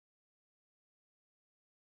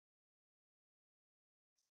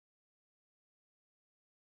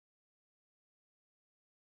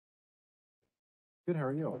Good, how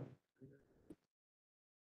are you?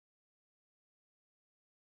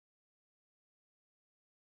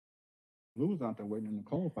 Lou was out there waiting in the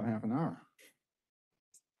cold for half an hour.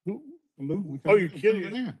 Lou, we Oh, you're couldn't get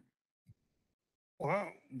kidding. in. Wow.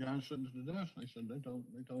 Guys sitting at the desk, they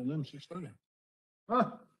told them 6:30.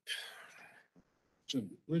 Huh? So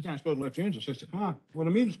we can't supposed to let you in till 6 o'clock. Well,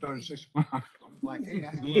 the meeting started at 6 o'clock. I'm like, hey,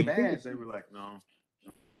 I have a badge. They were like, no.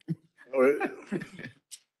 Well,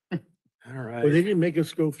 All right. they didn't make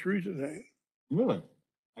us go through today. Really?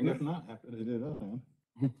 I guess not after they did that then.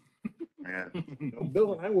 Yeah.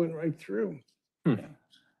 Bill and I went right through. You're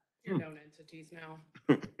known entities now.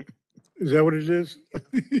 Is that what it is?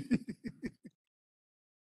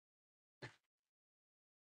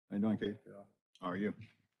 How you doing, Keith? How are you?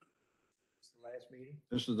 Last meeting?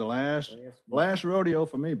 This is the last rodeo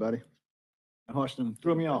for me, buddy. Houston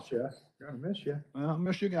threw me off. I miss you. Well, I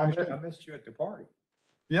miss you guys I too. missed you at the party.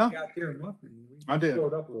 Yeah, Got there and left, and we I did.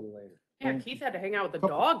 Showed up a little later. Yeah, Keith had to hang out with the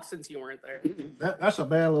dog since you weren't there. that's a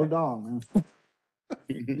bad little dog, man.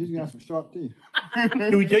 He's got some sharp teeth.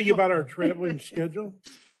 Did we tell you about our traveling schedule?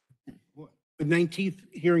 What? The 19th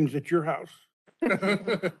hearings at your house.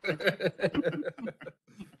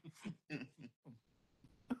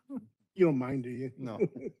 You don't mind, do you? No.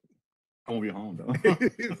 I won't be home though.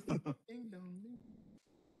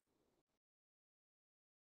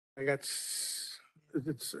 I got, is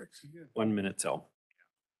it 6? 1 minute till.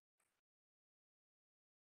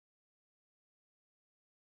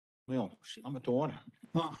 Well, I'm at the water.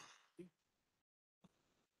 Huh.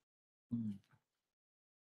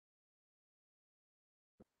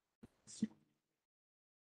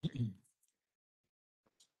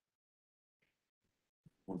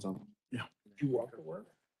 What's on? Yeah. Did you walk to work?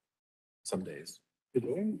 Some days. Did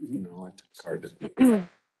you? No, I took card.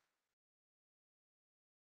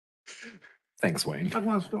 Thanks, Wayne. I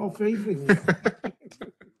lost all faith in you.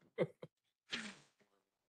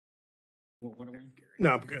 What are we?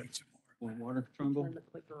 No, I'm good. Water, Trumbull? Turn the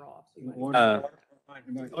clicker off. so you might- Water?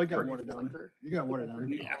 Oh, you got water down there. You got water down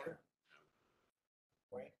there.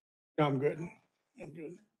 No, I'm good. I'm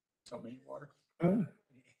good. Something in water? Huh?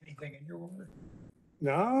 Anything in your water?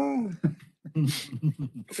 No.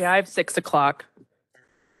 Yeah, I have 6 o'clock.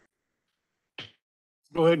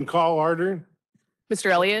 Go ahead and call order. Mr.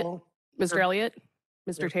 Elliott, Call. Mr. Elliott,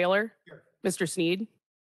 Here. Mr. Taylor, Here. Mr. Sneed,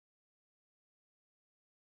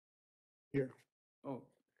 Here. Oh,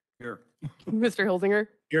 here. Mr. Hilsinger,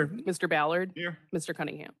 Here. Mr. Ballard, Here. Mr.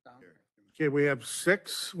 Cunningham. Okay, we have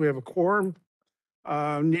 6. We have a quorum.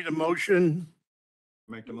 Need a motion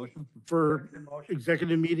Make the motion? for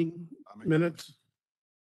executive meeting I'll make the minutes.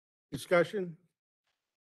 Discussion?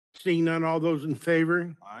 Seeing none, all those in favor?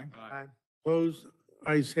 motion. Aye. Opposed?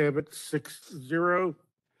 Ayes have it, 6-0.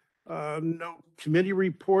 No committee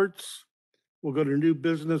reports. We'll go to new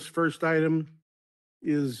business. First item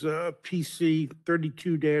is PC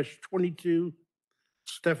 32-22,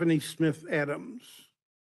 Stephanie Smith Adams.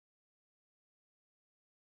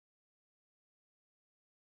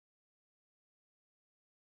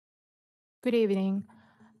 Good evening.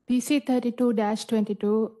 PC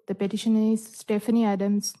 32-22, the petitioner is Stephanie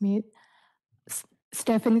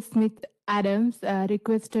Smith Adams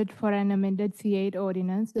requested for an amended C8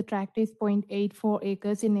 ordinance. The tract is 0.84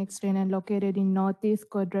 acres in extent and located in northeast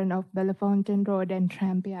quadrant of Bellefontaine Road and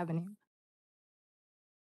Trampe Avenue.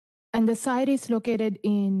 And the site is located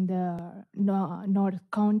in the North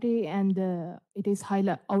County, and it is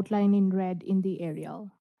outlined in red in the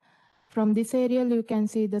aerial. From this aerial, you can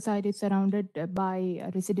see the site is surrounded by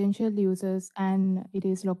residential uses, and it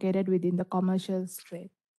is located within the commercial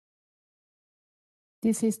strip.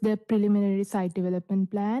 This is the preliminary site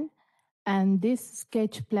development plan. And this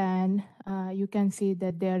sketch plan, you can see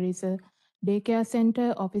that there is a daycare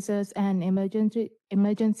center, offices, and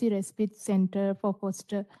emergency respite center for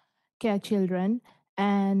foster care children.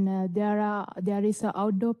 And there is an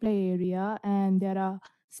outdoor play area, and there are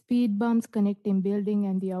speed bumps connecting building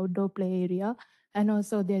and the outdoor play area. And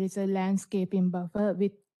also there is a landscaping buffer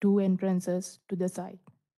with 2 entrances to the site.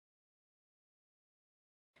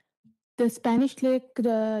 The Spanish Lake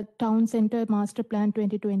Town Center Master Plan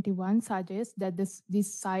 2021 suggests that this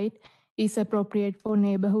site is appropriate for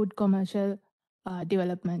neighborhood commercial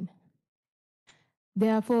development.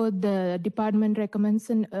 Therefore, the department recommends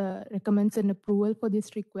an approval for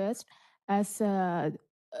this request, as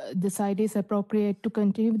the site is appropriate to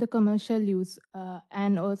continue the commercial use,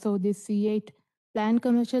 and also the C8 planned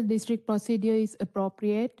commercial district procedure is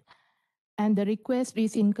appropriate, and the request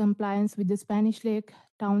is in compliance with the Spanish Lake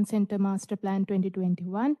Town Center Master Plan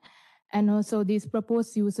 2021, and also these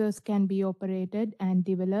proposed uses can be operated and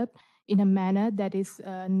developed in a manner that is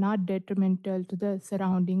not detrimental to the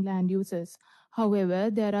surrounding land uses. However,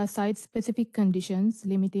 there are site-specific conditions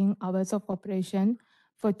limiting hours of operation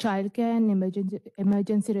for childcare and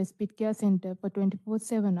emergency respite care center for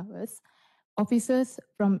 24/7 hours, officers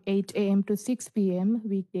from 8 a.m. to 6 p.m.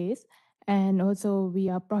 weekdays, and also we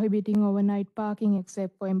are prohibiting overnight parking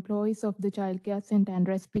except for employees of the child care center and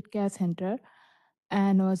respite care center.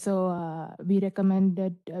 And also we recommend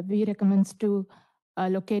to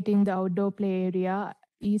locating the outdoor play area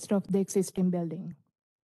east of the existing building.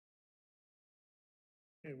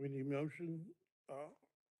 Okay, we need motion.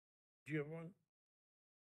 Do you have one?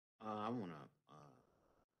 I wanna,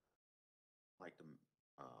 like to,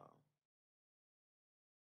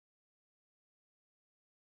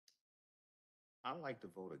 I'd like to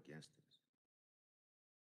vote against this.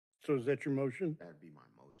 So is that your motion? That'd be my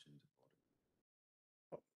motion to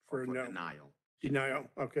vote For for no, denial. denial,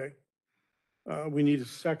 okay. We need a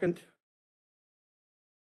second,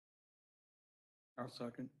 I'll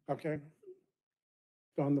second. okay.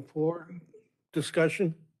 It's on the floor,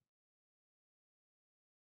 discussion?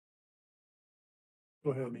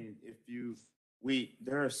 Go I ahead. mean,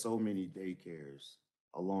 there are so many daycares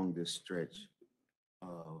along this stretch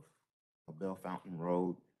of Bellefontaine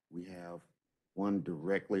Road. We have one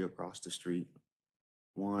directly across the street,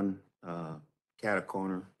 one cat a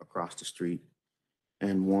corner across the street,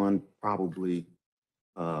 and one probably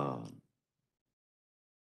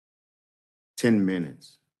 10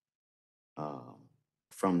 minutes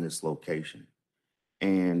from this location.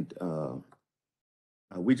 And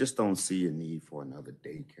we just don't see a need for another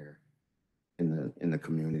daycare in the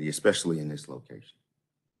community, especially in this location.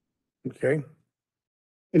 Okay.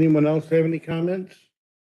 Anyone else have any comments?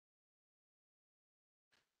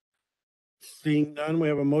 Seeing none, we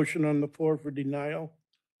have a motion on the floor for denial.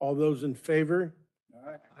 All those in favor?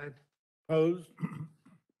 Aye. Opposed?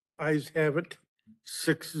 Ayes have it,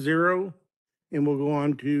 6-0. And we'll go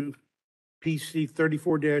on to PC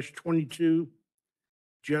 34-22,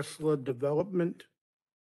 Jesla Development.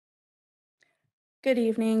 Good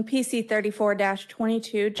evening. PC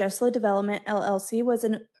 34-22, Jesla Development LLC was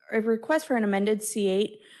a request for an amended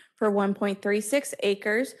C8 for 1.36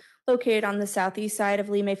 acres located on the southeast side of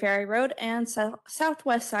Lee May Ferry Road and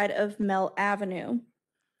southwest side of Mell Avenue.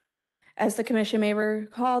 As the commission may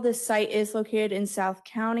recall, this site is located in South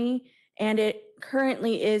County and it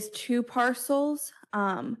currently is 2 parcels.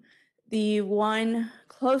 The one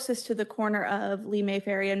closest to the corner of Lee May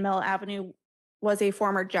Ferry and Mell Avenue was a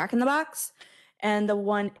former Jack in the Box, and the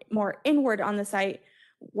one more inward on the site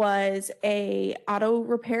was a auto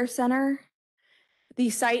repair center. The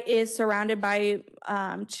site is surrounded by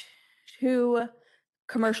 2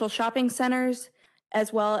 commercial shopping centers,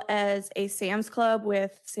 as well as a Sam's Club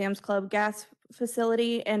with Sam's Club gas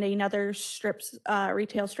facility and another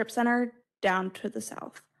retail strip center down to the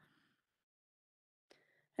south.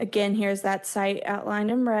 Again, here's that site outlined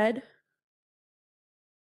in red.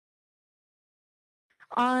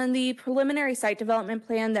 On the preliminary site development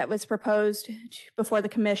plan that was proposed before the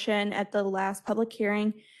commission at the last public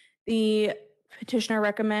hearing, the petitioner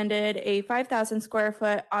recommended a 5,000 square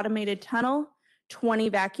foot automated tunnel, 20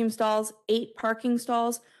 vacuum stalls, 8 parking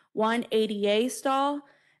stalls, 1 ADA stall,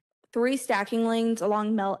 3 stacking lanes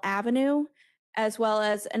along Mell Avenue, as well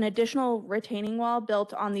as an additional retaining wall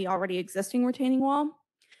built on the already existing retaining wall.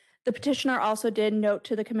 The petitioner also did note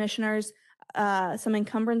to the commissioners some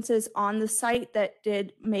encumbrances on the site that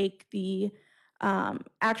did make the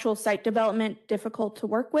actual site development difficult to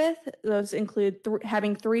work with. Those include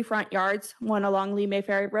having 3 front yards, one along Lee May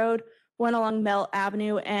Ferry Road, one along Mell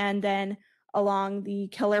Avenue, and then along the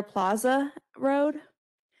Keller Plaza Road.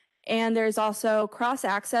 And there's also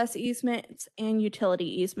cross-access easements and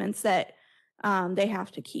utility easements that they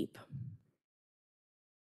have to keep.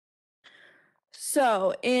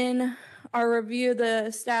 So in our review, the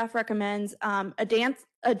staff recommends a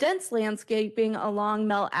dense landscaping along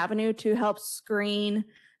Mell Avenue to help screen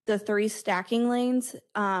the 3 stacking lanes,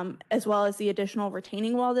 as well as the additional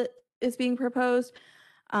retaining wall that is being proposed.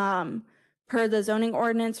 Per the zoning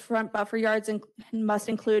ordinance, front buffer yards must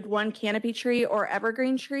include 1 canopy tree or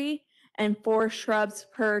evergreen tree and 4 shrubs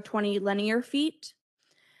per 20 linear feet.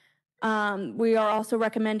 We are also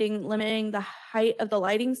recommending limiting the height of the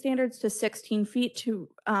lighting standards to 16 feet to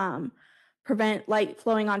prevent light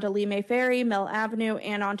flowing onto Lee May Ferry, Mell Avenue,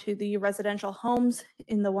 and onto the residential homes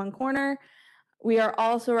in the one corner. We are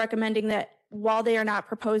also recommending that while they are not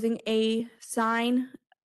proposing a sign,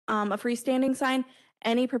 a freestanding sign,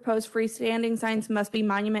 any proposed freestanding signs must be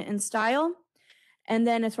monument in style. And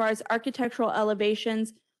then as far as architectural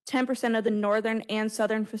elevations, 10% of the northern and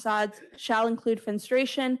southern facades shall include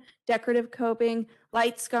fenestration, decorative coping,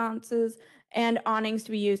 light sconces, and awnings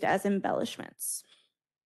to be used as embellishments.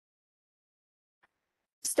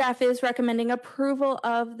 Staff is recommending approval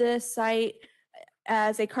of this site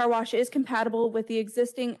as a car wash is compatible with the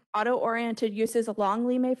existing auto-oriented uses along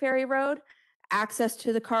Lee Ferry Road. Access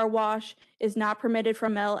to the car wash is not permitted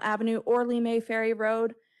from Mel Avenue or Lee Ferry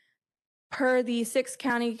Road. Per the 6th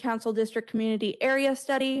County Council District Community Area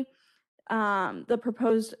Study, the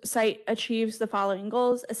proposed site achieves the following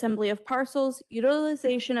goals: assembly of parcels,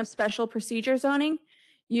 utilization of special procedure zoning,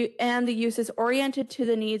 and the use is oriented to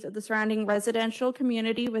the needs of the surrounding residential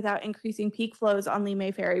community without increasing peak flows on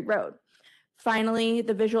Lee Ferry Road. Finally,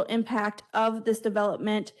 the visual impact of this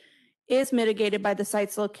development is mitigated by the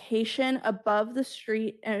site's location above the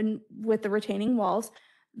street and with the retaining walls.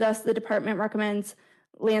 Thus, the department recommends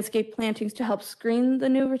landscape plantings to help screen the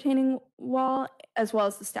new retaining wall, as well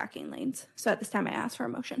as the stacking lanes. So at this time, I ask for a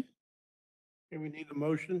motion. Okay, we need a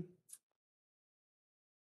motion.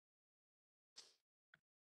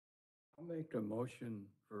 I'll make a motion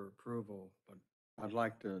for approval, but I'd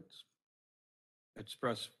like to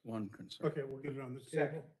express one concern. Okay, we'll get it on the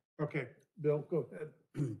table. Okay, Bill, go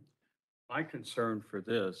ahead. My concern for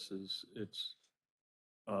this is it's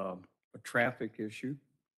a traffic issue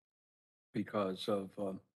because of,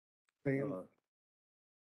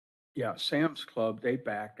 Sam's Club, they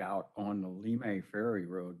back out on the Lee Ferry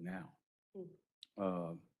Road now.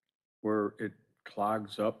 Where it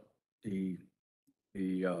clogs up the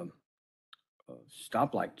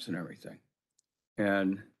stoplights and everything.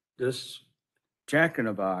 And this Jack in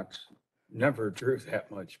the Box never drew that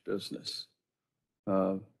much business.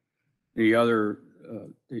 The other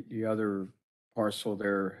parcel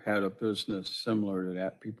there had a business similar to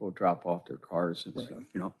that. People drop off their cars and stuff,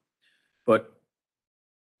 you know. But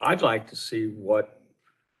I'd like to see what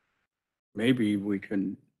maybe we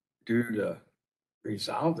can do to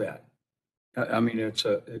resolve that. I mean, it's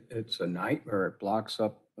a nightmare. It blocks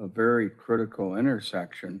up a very critical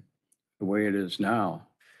intersection the way it is now.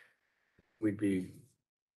 We'd be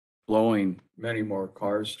blowing many more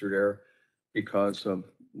cars through there because of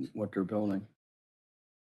what they're building.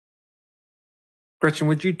 Gretchen,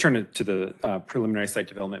 would you turn it to the preliminary site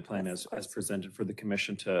development plan as presented for the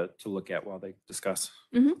commission to look at while they discuss?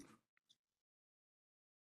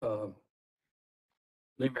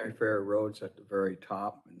 Lee Ferry Road's at the very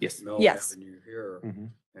top. And Yes. Mill Yes. Avenue here.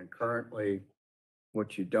 Mhm. And currently,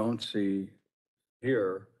 what you don't see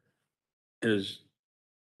here is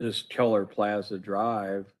this Keller Plaza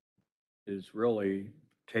Drive is really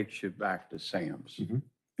takes you back to Sam's.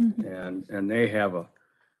 And they have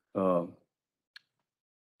a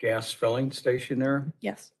gas filling station there.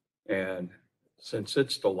 Yes. And since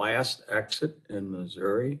it's the last exit in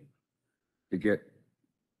Missouri to get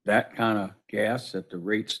that kind of gas at the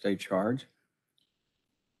rates they charge,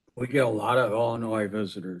 we get a lot of Illinois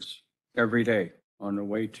visitors every day on the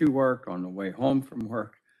way to work, on the way home from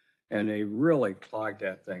work, and they really clog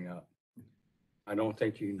that thing up. I don't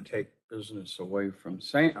think you can take business away from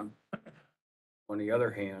Sam. On the other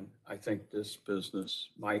hand, I think this business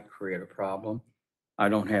might create a problem. I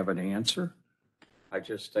don't have an answer. I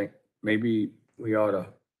just think maybe we ought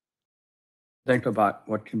to think about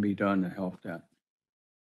what can be done to help that.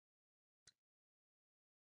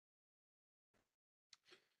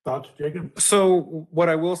 Thoughts, Jacob? So what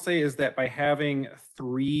I will say is that by having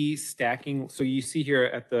 3 stacking, so you see here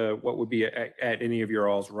at what would be at any of your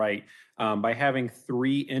all's right, by having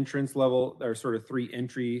 3 entrance level, or sort of 3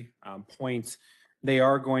 entry points, they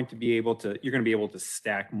are going to be able to, you're going to be able to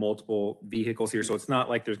stack multiple vehicles here. So it's not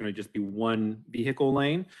like there's going to just be one vehicle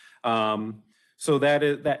lane. So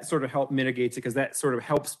that sort of help mitigates it, because that sort of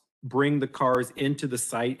helps bring the cars into the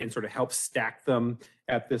site and sort of help stack them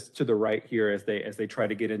at this to the right here as they try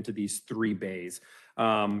to get into these 3 bays.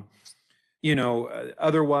 You know,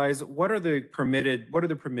 otherwise, what are the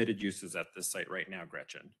permitted uses at this site right now,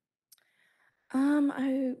 Gretchen?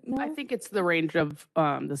 I think it's the range of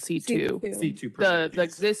the C2. C2 The permitted use.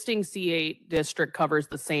 existing C8 district covers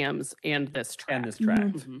the Sam's and this tract. And this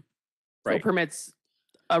tract, So right, it permits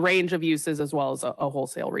a range of uses as well as a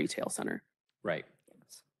wholesale retail center. right.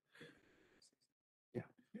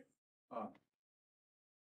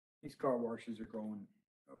 These car washes are going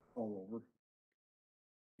all over.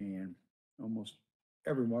 And almost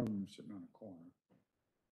every one of them is sitting on a corner.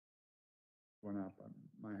 One up on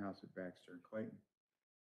my house at Baxter and Clayton.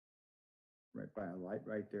 Right by a light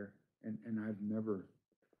right there. And I've never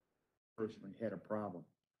personally had a problem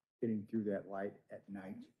getting through that light at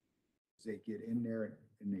night. They get in there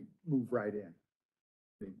and they move right in.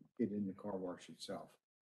 They get in the car wash itself.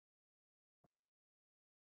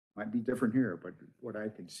 Might be different here, but what I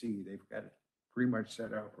can see, they've got it pretty much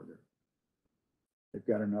set up where they've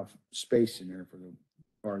got enough space in there for the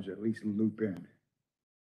cars to at least loop in.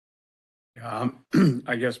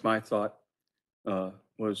 I guess my thought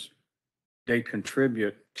was they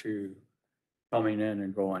contribute to coming in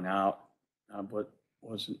and going out, but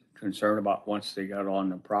wasn't concerned about once they got on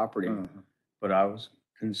the property. But I was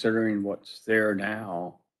considering what's there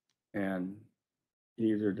now, and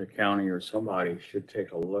either the county or somebody should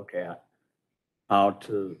take a look at how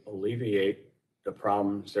to alleviate the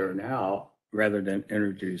problems there now rather than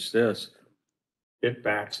introduce this. It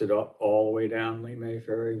backs it up all the way down Lee May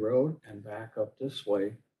Ferry Road and back up this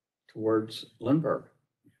way towards Lindbergh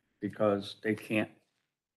because they can't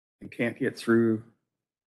get through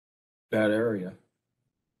that area.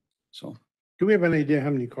 So Do we have any idea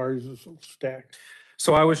how many cars this will stack?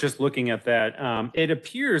 So I was just looking at that. It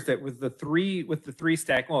appears that with the three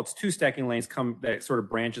stack, well, it's two stacking lanes that sort of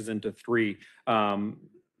branches into three.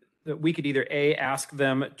 That we could either ask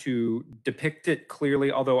them to depict it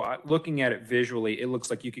clearly, although looking at it visually, it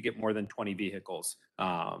looks like you could get more than 20 vehicles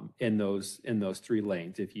in those 3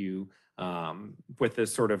 lanes if you with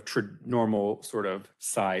this sort of normal sort of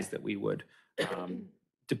size that we would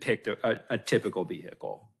depict a typical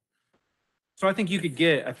vehicle. So I think you could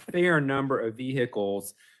get a fair number of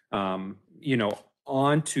vehicles,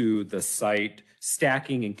 onto the site,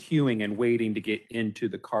 stacking and queuing and waiting to get into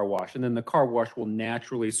the car wash. And then the car wash will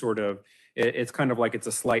naturally it's kind of like it's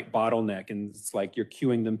a slight bottleneck, and it's like you're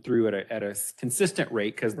queuing them through at a consistent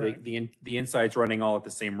rate because the inside's running all at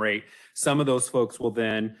the same rate. Some of those folks will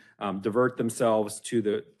then divert themselves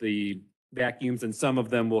to the vacuums, and some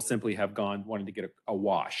of them will simply have gone wanting to get a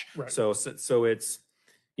wash. Right. So it's,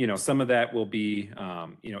 some of that will be,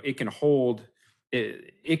 it can hold,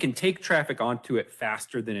 it can take traffic onto it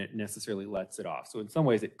faster than it necessarily lets it off. So in some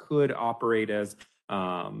ways it could operate as,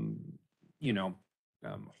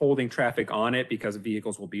 holding traffic on it because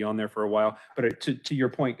vehicles will be on there for a while. But to your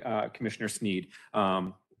point, Commissioner Sneed,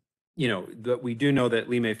 we do know that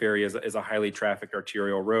Lee May Ferry is a highly trafficked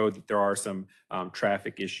arterial road, that there are some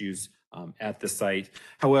traffic issues at the site.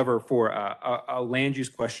 However, for a land use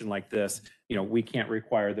question like this, we can't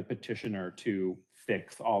require the petitioner to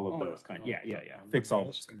fix all of those kinds. Yeah. Fix all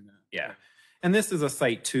those. Yeah. And this is a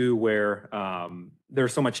site too where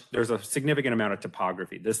there's a significant amount of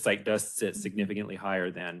topography. This site does sit significantly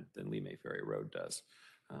higher than Lee May Ferry Road does.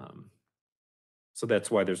 So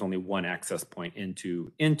that's why there's only one access point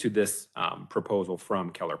into this proposal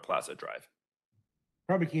from Keller Plaza Drive.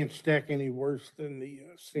 Probably can't stack any worse than the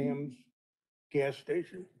Sam's gas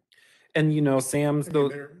station. And Sam's, I mean,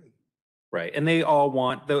 though, right, and they all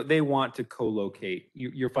want to co-locate.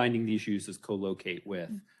 You're finding these uses co-locate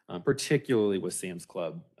with, particularly with Sam's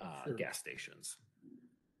Club Sure. gas stations.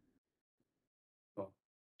 I'll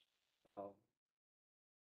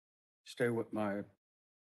stay with my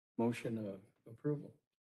motion of approval.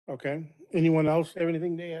 Okay. Anyone else have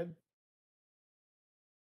anything to add?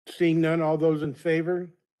 Seeing none, all those in favor?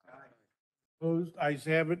 Opposed? Ayes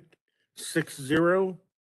have it. 6-0.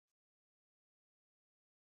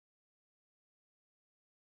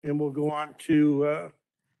 And we'll go on to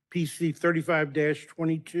PC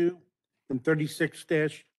 35-22 and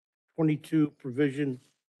 36-22 provision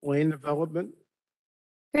land development.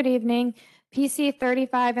 Good evening. PC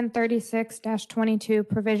 35 and 36-22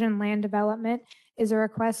 provision land development is a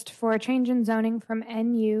request for a change in zoning from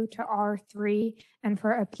NU to R3 and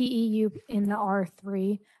for a PEU in the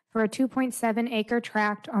R3 for a 2.7 acre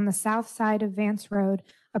tract on the south side of Vance Road,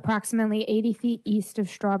 approximately 80 feet east of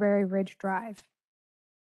Strawberry Ridge Drive.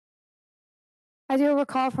 As you'll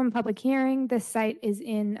recall from public hearing, this site is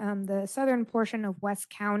in the southern portion of West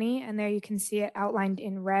County, and there you can see it outlined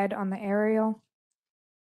in red on the aerial.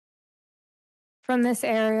 From this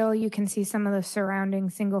aerial, you can see some of the surrounding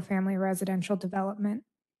single-family residential development.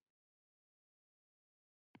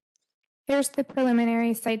 Here's the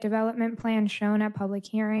preliminary site development plan shown at public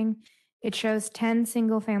hearing. It shows 10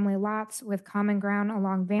 single-family lots with common ground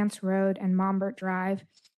along Vance Road and Mombert Drive.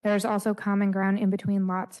 There's also common ground in between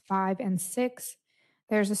lots 5 and 6.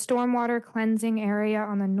 There's a stormwater cleansing area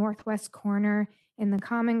on the northwest corner in the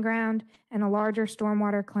common ground and a larger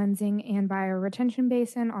stormwater cleansing and bioretention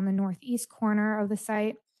basin on the northeast corner of the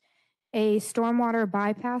site. A stormwater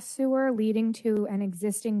bypass sewer leading to an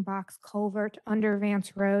existing box culvert under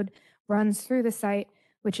Vance Road runs through the site,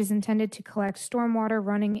 which is intended to collect stormwater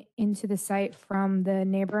running into the site from the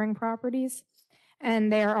neighboring properties.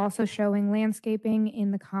 And they are also showing landscaping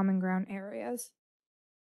in the common ground areas.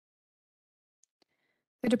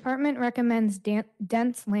 The department recommends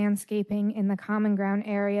dense landscaping in the common ground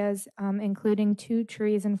areas, including 2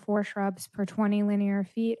 trees and 4 shrubs per 20 linear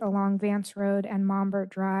feet along Vance Road and Mombert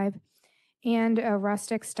Drive, and a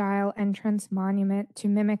rustic style entrance monument to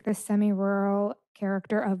mimic the semi-rural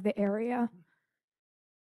character of the area.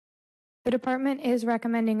 The department is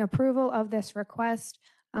recommending approval of this request.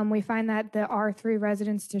 We find that the R3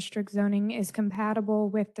 Residence District zoning is compatible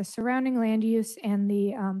with the surrounding land use and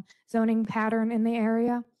the zoning pattern in the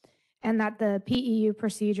area, and that the PEU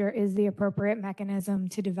procedure is the appropriate mechanism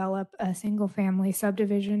to develop a single-family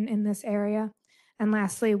subdivision in this area. And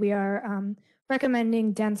lastly, we are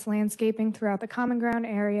recommending dense landscaping throughout the common ground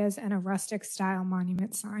areas and a rustic style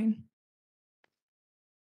monument sign.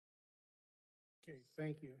 Okay,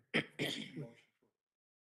 thank you.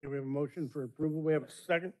 Do we have a motion for approval? We have a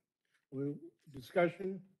second.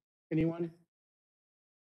 Discussion? Anyone?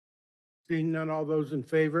 Seeing none, all those in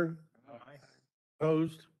favor?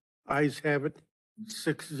 Opposed? Ayes have it,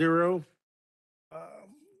 6-0.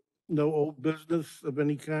 No old business of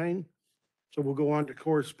any kind. So we'll go on to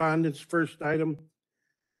correspondence. First item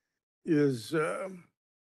is a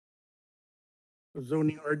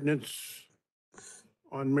zoning ordinance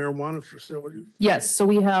on marijuana facilities. Yes, so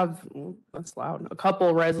we have, that's loud, a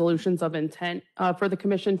couple resolutions of intent for the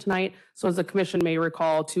commission tonight. So as the commission may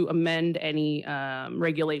recall, to amend any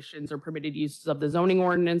regulations or permitted uses of the zoning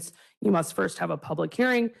ordinance, you must first have a public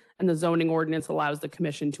hearing, and the zoning ordinance allows the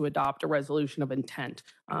commission to adopt a resolution of intent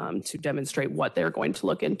to demonstrate what they're going to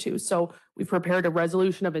look into. So we've prepared a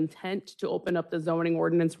resolution of intent to open up the zoning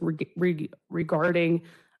ordinance regarding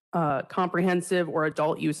comprehensive or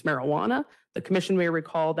adult use marijuana. The commission may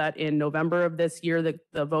recall that in November of this year,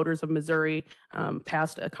 the voters of Missouri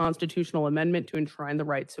passed a constitutional amendment to enshrine the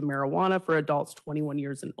rights of marijuana for adults 21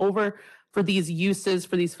 years and over. For these uses,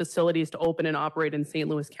 for these facilities to open and operate in St.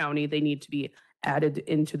 Louis County, they need to be added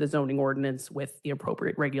into the zoning ordinance with the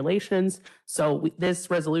appropriate regulations. So this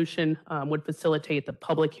resolution would facilitate the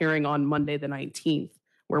public hearing on Monday, the 19th,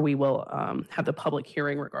 where we will have the public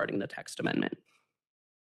hearing regarding the text amendment.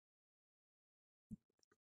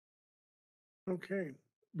 Okay,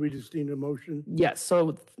 we just need a motion. Yes,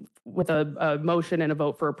 so with a motion and a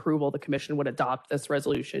vote for approval, the commission would adopt this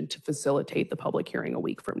resolution to facilitate the public hearing a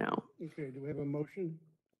week from now. Okay, do we have a motion?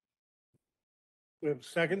 We have a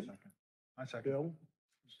second? I second. Bill,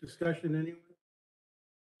 discussion anyone?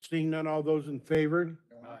 Seeing none, all those in favor?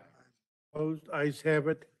 Opposed, ayes have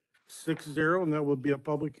it, 6-0, and that will be a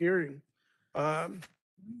public hearing.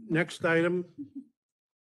 Next item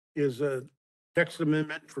is a text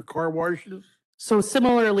amendment for car washes. So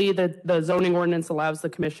similarly, the zoning ordinance allows the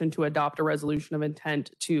commission to adopt a resolution of intent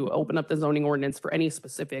to open up the zoning ordinance for any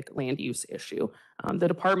specific land use issue. The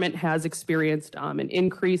department has experienced an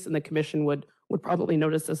increase, and the commission would probably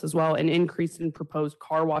notice this as well, an increase in proposed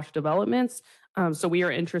car wash developments. So we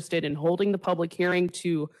are interested in holding the public hearing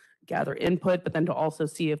to gather input, but then to also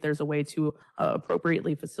see if there's a way to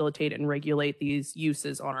appropriately facilitate and regulate these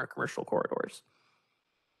uses on our commercial corridors.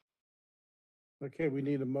 Okay, we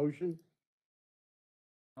need a motion.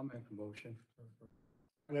 I'll make a motion.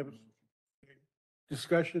 We have a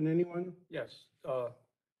discussion, anyone? Yes.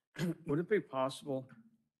 Would it be possible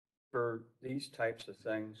for these types of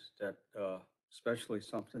things that, especially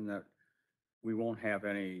something that we won't have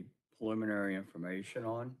any preliminary information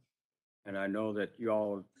on? And I know that you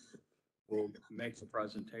all will make the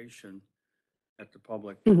presentation at the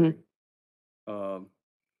public hearing. I'd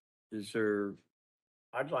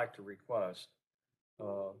like to request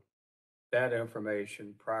that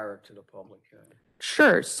information prior to the public hearing.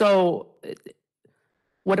 Sure. So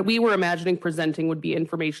what we were imagining presenting would be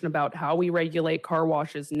information about how we regulate car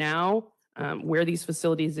washes now, where these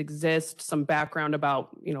facilities exist, some background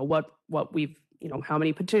about, what we've, how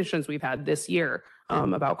many petitions we've had this year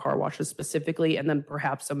about car washes specifically, and then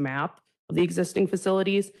perhaps a map of the existing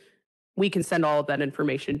facilities. We can send all of that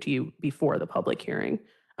information to you before the public hearing.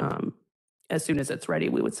 As soon as it's ready,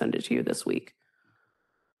 we would send it to you this week.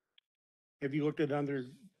 Have you looked at other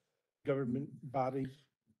government bodies?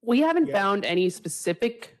 We haven't Yeah. found any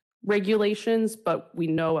specific regulations, but we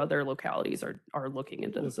know other localities are looking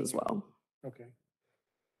into this as well. Okay.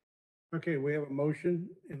 Okay, we have a motion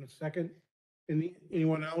and a second.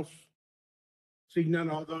 Anyone else? Seeing none,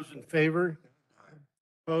 all those in favor?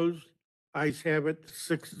 Opposed? Ayes have it,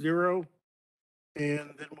 6-0.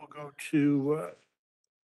 And then we'll go to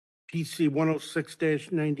PC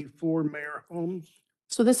 106-94, Mayor Holmes.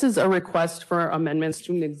 So this is a request for amendments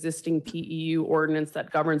to an existing PEU ordinance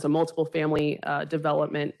that governs a multiple family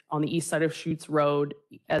development on the east side of Schutz Road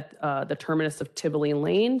at the terminus of Tivoli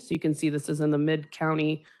Lane. So you can see this is in the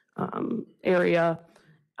mid-county area.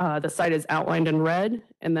 The site is outlined in red.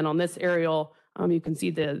 And then on this aerial, you can see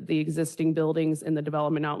the existing buildings in the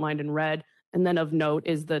development outlined in red. And then of note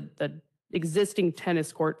is the existing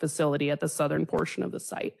tennis court facility at the southern portion of the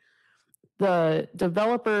site. The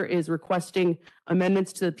developer is requesting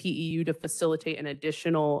amendments to the PEU to facilitate an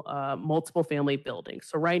additional multiple family building.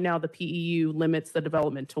 So right now the PEU limits the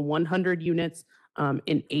development to 100 units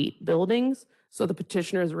in 8 buildings. So the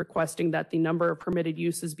petitioner is requesting that the number of permitted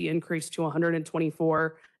uses be increased to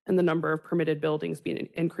 124 and the number of permitted buildings be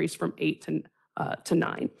increased from 8 to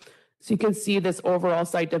 9. So you can see this overall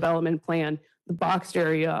site development plan. The boxed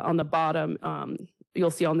area on the bottom, you'll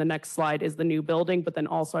see on the next slide, is the new building. But then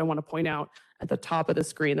also I want to point out at the top of the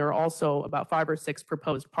screen, there are also about 5 or 6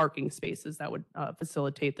 proposed parking spaces that would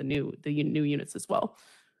facilitate the new units as well.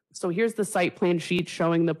 So here's the site plan sheet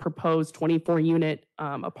showing the proposed 24-unit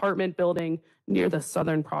apartment building near the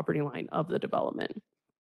southern property line of the development.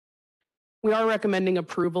 We are recommending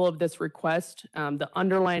approval of this request. The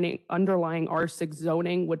underlying R6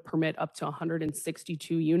 zoning would permit up to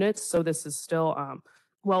 162 units. So this is still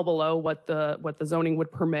well below what the zoning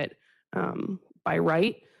would permit by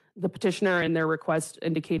right. The petitioner in their request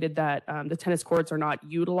indicated that the tennis courts are not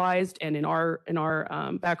utilized, and in our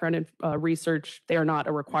background and research, they are not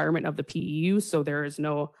a requirement of the PEU, so there's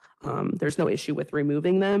no issue with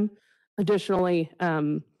removing them. Additionally,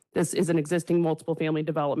 this is an existing multiple family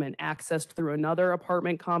development accessed through another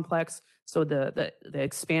apartment complex. So the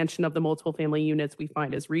expansion of the multiple family units we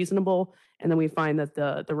find is reasonable. And then we find that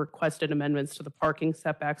the requested amendments to the parking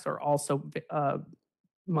setbacks are also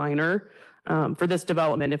minor. For this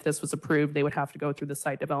development, if this was approved, they would have to go through the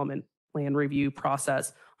site development plan review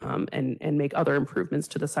process and make other improvements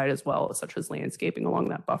to the site as well, such as landscaping along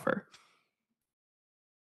that buffer.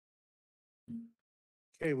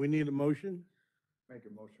 Okay, we need a motion. Make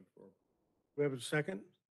a motion for. We have a second?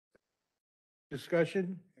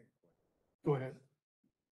 Discussion? Go ahead.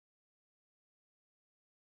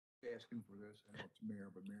 Asking for this, I know it's Mayor,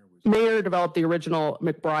 but Mayor was. Mayor developed the original.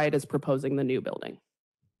 McBride is proposing the new building.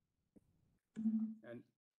 And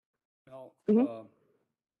now, Mhm.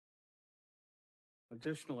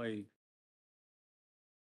 Additionally,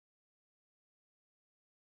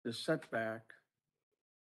 the setback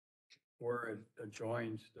where it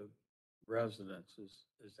adjoins the residences,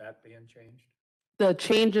 is that being changed? The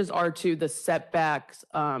changes are to the setbacks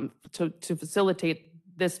to facilitate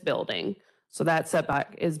this building. So that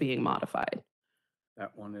setback is being modified.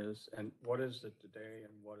 That one is, and what is it today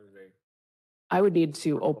and what are they? I would need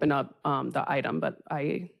to open up the item, but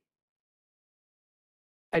I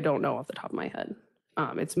don't know off the top of my head.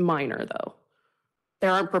 It's minor though. They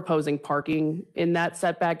aren't proposing parking in that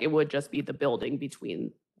setback. It would just be the building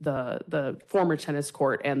between the former tennis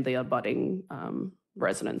court and the abutting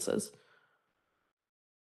residences.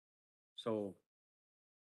 So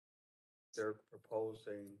they're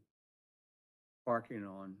proposing parking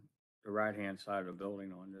on the right-hand side of the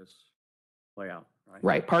building on this layout, right?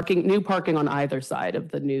 Right, new parking on either side of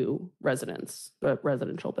the new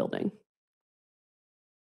residential building.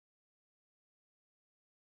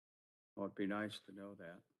 Well, it'd be nice to know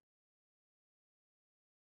that.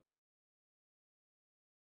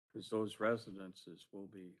 Because those residences will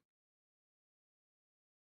be.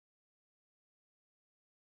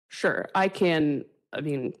 Sure, I can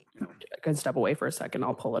step away for a second.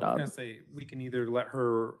 I'll pull it I up. was gonna say, we can either let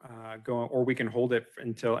her go, or we can hold it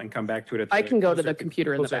until and come back to it. I can go to the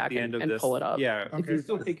computer in the closer at back end of and this. pull it up. Yeah, we Okay. can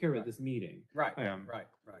still take care of this meeting. Right, Um, right.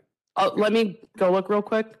 Let me go look real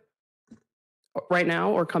quick right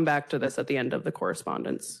now, or come back to this at the end of the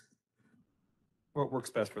correspondence. What works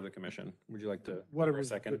best for the commission? Would you like to? Whatever. For a is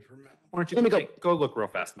second. good for Mel. Why don't you Let me go. go look real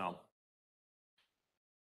fast, Mel?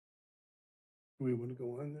 Do we want to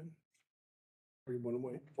go on then? Or you want to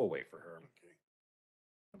wait? We'll wait for her.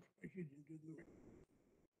 Okay.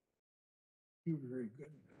 You were very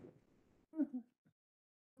good.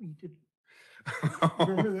 You did.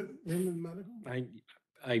 Remember the medical?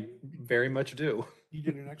 I very much do. You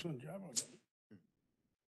did an excellent job on that.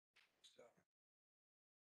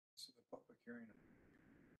 So the public hearing.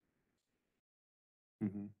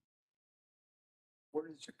 Mhm. Where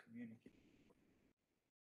does it communicate?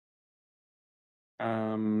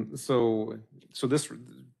 So this.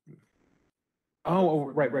 Oh,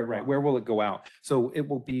 right. Where will it go out? So it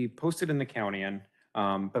will be posted in the county, and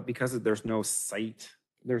but because there's no site,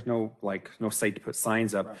 there's no site to put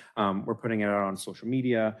signs up. We're putting it out on social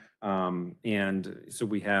media, and so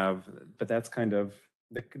we have. But that's kind of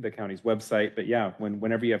the county's website. But yeah,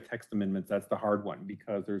 whenever you have text amendments, that's the hard one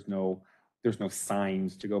because there's no there's no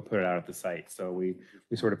signs to go put it out at the site. So we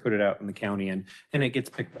sort of put it out in the county and it gets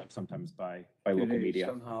picked up sometimes by Do local they media.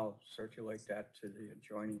 somehow circulate that to the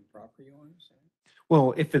adjoining property owners?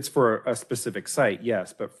 Well, if it's for a specific site,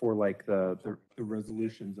 yes, but for like the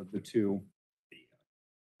resolutions of the two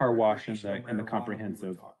car wash and the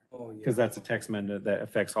comprehensive, Oh, yeah. because that's a text amendment that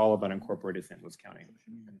affects all of unincorporated St. Louis County.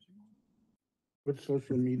 What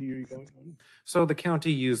social media are you going on? So the county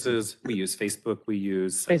we use Facebook, we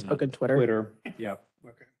use Facebook and Twitter. Twitter, yep.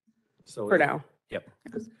 Okay. So For now. Yep.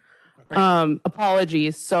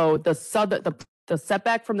 Apologies. So the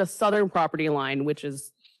setback from the southern property line, which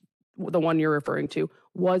is the one you're referring to,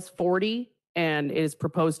 was 40 and is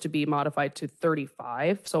proposed to be modified to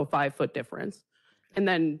 35, so a 5-foot difference. And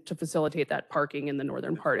then to facilitate that parking in the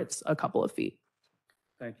northern part, it's a couple of feet.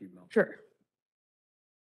 Thank you, Mel. Sure.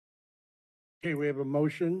 Okay, we have a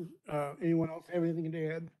motion. Anyone else have anything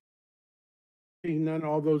to add? Seeing none,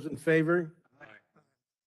 all those in favor?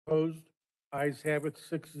 Opposed? Ayes have it,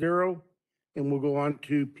 6-0. And we'll go on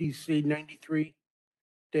to PC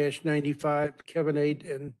 93-95, Kevin 8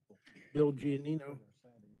 and Bill Giannino.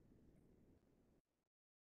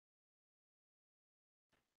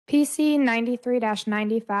 PC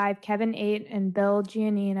 93-95, Kevin 8 and Bill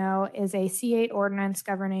Giannino is a C8 ordinance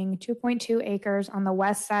governing 2.2 acres on the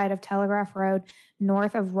west side of Telegraph Road,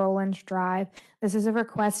 north of Rollins Drive. This is a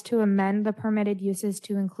request to amend the permitted uses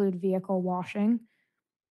to include vehicle washing.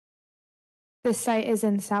 This site is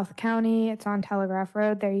in South County. It's on Telegraph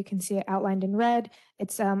Road. There you can see it outlined in red.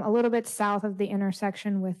 It's a little bit south of the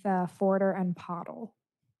intersection with Forder and Pottle.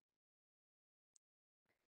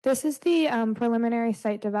 This is the preliminary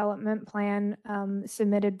site development plan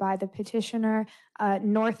submitted by the petitioner.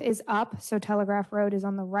 North is up, so Telegraph Road is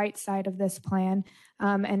on the right side of this plan,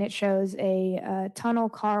 and it shows a tunnel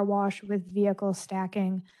car wash with vehicle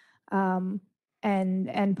stacking and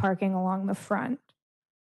parking along the front.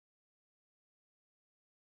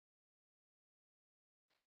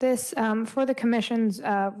 This, for the commission's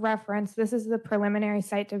reference, this is the preliminary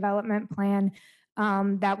site development plan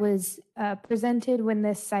that was presented when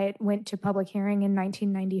this site went to public hearing in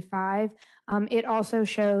 1995. It also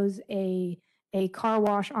shows a car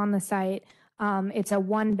wash on the site. It's a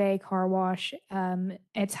one-bay car wash.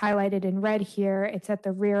 It's highlighted in red here. It's at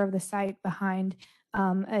the rear of the site behind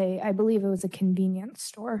I believe it was a convenience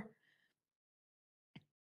store.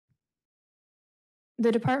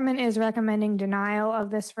 The department is recommending denial of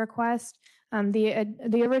this request.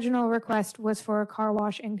 The original request was for a car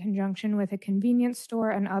wash in conjunction with a convenience store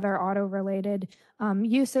and other auto-related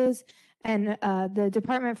uses. And the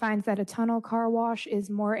department finds that a tunnel car wash is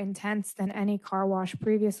more intense than any car wash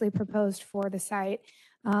previously proposed for the site.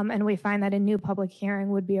 And we find that a new public hearing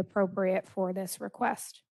would be appropriate for this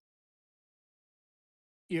request.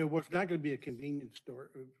 Yeah, well, it's not going to be a convenience store.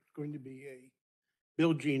 It's going to be a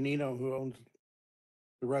Bill Giannino, who owns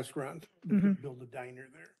the restaurant, build a diner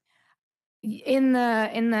there. In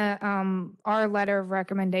the our letter of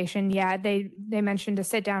recommendation, yeah, they mentioned a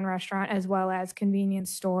sit-down restaurant as well as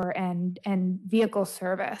convenience store and vehicle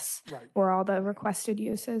service Right. were all the requested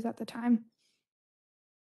uses at the time.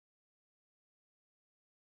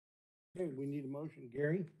 Okay, we need a motion.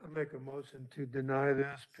 Gary? I make a motion to deny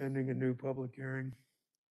this pending a new public hearing.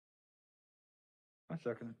 I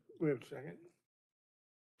second it. We have a second.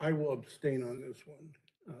 I will abstain on this one.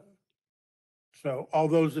 So all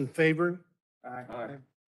those in favor? Aye.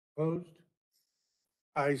 Opposed?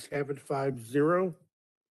 Ayes have it, 5-0.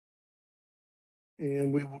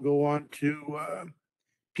 And we will go on to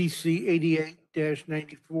PC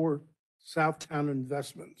 88-94, Southtown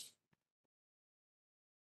Investments.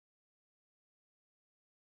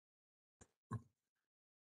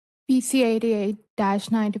 PC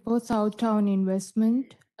 88-94 Southtown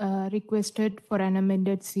Investment requested for an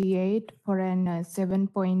amended C8 for an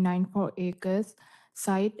 7.94 acres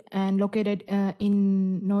site and located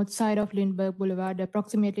in north side of Lindbergh Boulevard,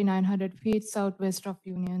 approximately 900 feet southwest of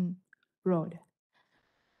Union Road.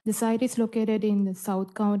 The site is located in the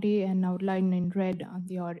South County and outlined in red on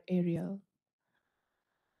the aerial.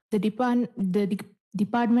 The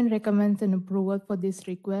department recommends an approval for this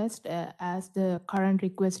request as the current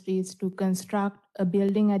request is to construct a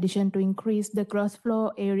building addition to increase the gross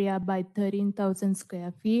floor area by 13,000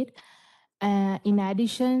 square feet. In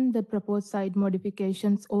addition, the proposed site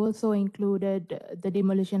modifications also included the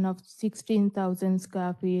demolition of 16,000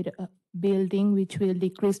 square feet building, which will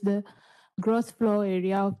decrease the gross floor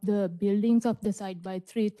area of the buildings of the site by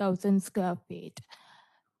 3,000 square feet.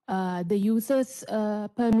 The uses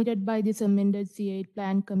permitted by this amended C8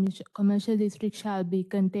 plan commercial district shall be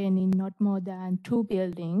contained in not more than 2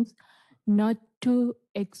 buildings not to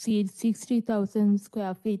exceed 60,000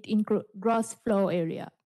 square feet in gross floor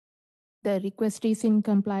area. The request is in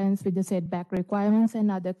compliance with the setback requirements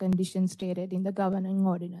and other conditions stated in the governing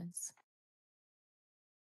ordinance.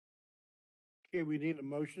 Okay, we need a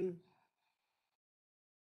motion.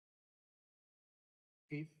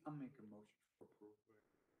 Keith, I'll make a motion to approve.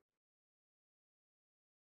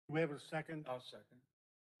 do we have a second? I'll second.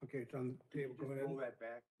 Okay, it's on the table. Go Just ahead. roll that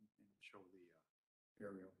back and show the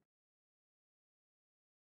aerial.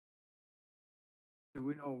 Do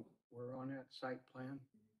we know we're on that site plan?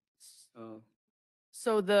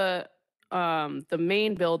 So the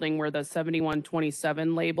main building where the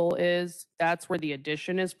 7127 label is, that's where the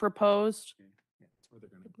addition is proposed. Yeah, that's where they're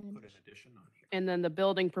gonna put an addition on here. And then the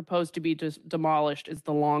building proposed to be just demolished is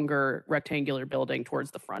the longer rectangular building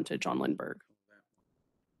towards the frontage on Lindbergh.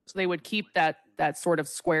 So they would keep that sort of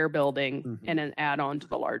square building Mhm. and then add on to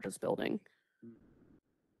the largest building.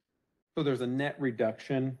 So there's a net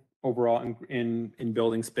reduction overall in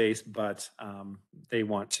building space, but they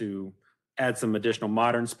want to add some additional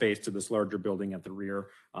modern space to this larger building at the rear,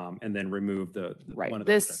 and then remove the Right. one of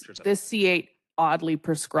the This structures. C8 oddly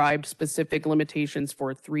prescribed specific limitations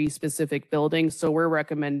for 3 specific buildings. So we're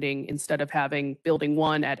recommending, instead of having building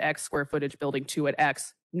 1 at X square footage, building 2 at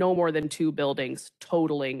X, no more than 2 buildings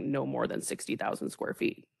totaling no more than 60,000 square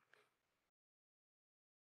feet.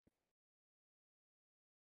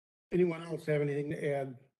 Anyone else have anything to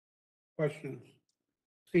add? Questions?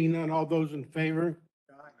 Seeing none, all those in favor?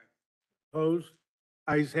 Opposed?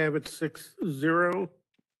 Ayes have it 6-0.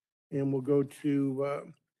 And we'll go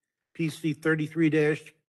to PC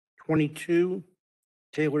 33-22,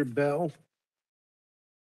 Taylor Bell.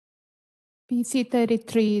 PC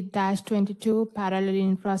 33-22 parallel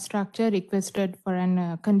infrastructure requested for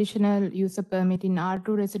an conditional user permit in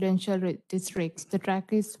R2 residential districts. The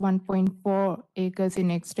tract is 1.4 acres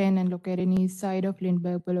in extent and located in east side of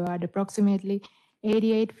Lindbergh Boulevard, approximately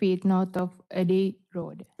 88 feet north of Eddy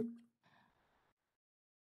Road.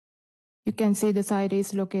 You can see the site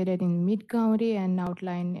is located in mid-county and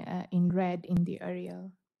outlined in red in the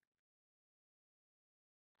aerial.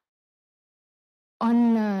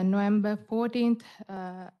 On November 14th,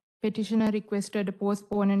 petitioner requested a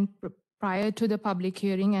postponement prior to the public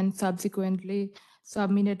hearing and subsequently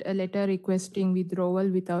submitted a letter requesting withdrawal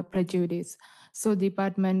without prejudice. So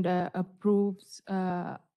department approves,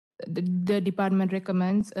 the department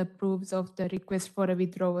recommends approves of the request for a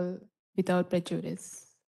withdrawal without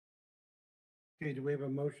prejudice. Okay, do we have a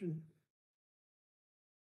motion?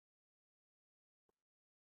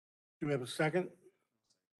 Do we have a second?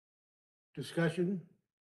 Discussion?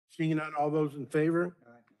 Seeing none, all those in favor?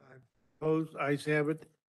 Opposed? Ayes have it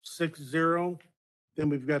 6-0. Then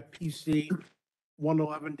we've got PC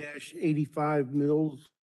 111-85 Mills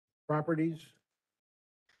Properties.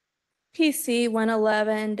 PC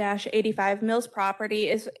 111-85 Mills Property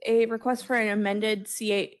is a request for an amendment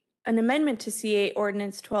to C8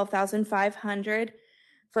 Ordinance 12,500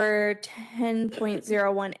 for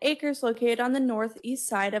 10.01 acres located on the northeast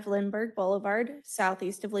side of Lindbergh Boulevard,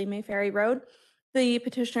 southeast of Lee May Ferry Road. The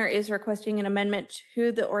petitioner is requesting an amendment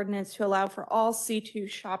to the ordinance to allow for all C2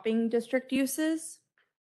 shopping district uses.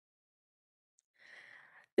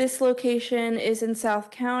 This location is in South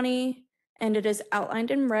County and it is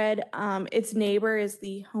outlined in red. Its neighbor is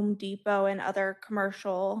the Home Depot and other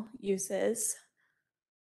commercial uses.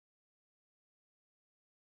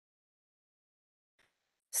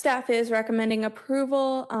 Staff is recommending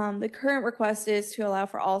approval. The current request is to allow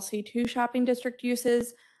for all C2 shopping district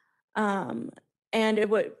uses. And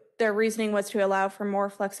their reasoning was to allow for more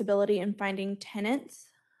flexibility in finding tenants.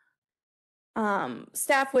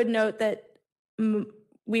 Staff would note that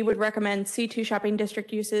we would recommend C2 shopping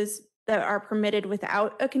district uses that are permitted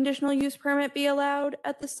without a conditional use permit be allowed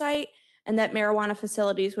at the site, and that marijuana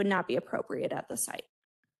facilities would not be appropriate at the site.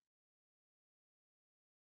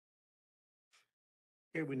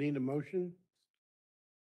 Okay, we need a motion.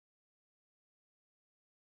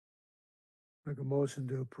 Make a motion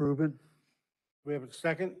to approve it. We have a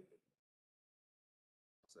second.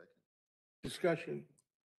 Second. Discussion.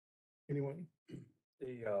 Anyone?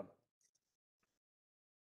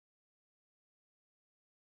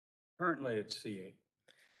 Currently it's C8.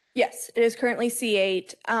 Yes, it is currently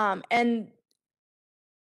C8. And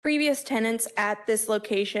previous tenants at this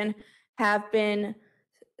location have been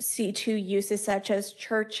C2 uses such as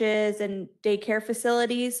churches and daycare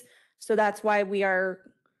facilities. So that's why we are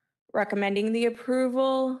recommending the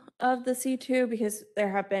approval of the C2, because there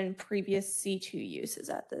have been previous C2 uses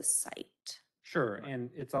at this site. Sure, and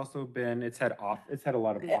it's also been, it's had a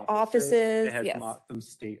lot of Offices, It has yes. some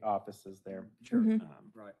state offices there. Sure. Mhm.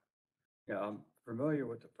 Right. Yeah, familiar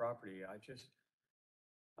with the property.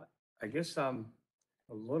 I guess I'm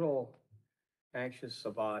a little anxious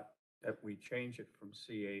about that we change it from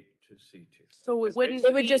C8 to C2. So it wouldn't.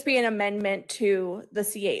 It would just be an amendment to the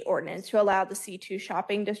C8 ordinance to allow the C2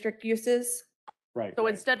 shopping district uses. Right. So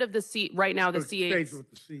instead of the right now, the So it stays C8, with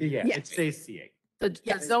the C. Yeah, Yes. it stays C8. the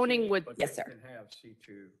Yes. zoning would, But Yes, they sir. can have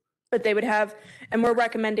C2. But they would have, and we're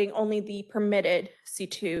recommending only the permitted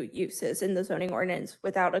C2 uses in the zoning ordinance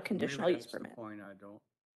without a Maybe conditional use that's the permit. point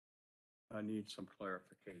I need some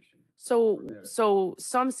clarification. so, Permitted. so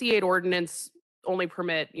some C8 ordinance only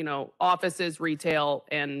permit, offices, retail,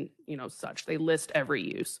 and, such. They list every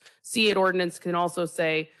use. C8 ordinance can also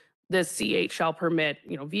say this C8 shall permit,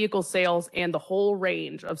 vehicle sales and the whole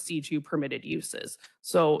range of C2 permitted uses.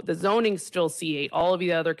 So the zoning's still C8. All of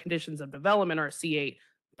the other conditions of development are C8,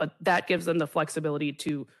 but that gives them the flexibility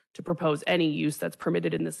to propose any use that's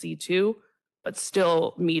permitted in the C2, but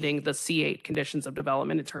still meeting the C8 conditions of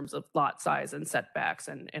development in terms of lot size and setbacks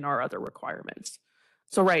and our other requirements.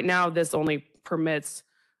 So right now, this only permits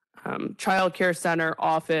childcare center,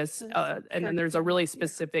 office, and then there's a really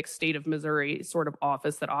specific state of Missouri sort of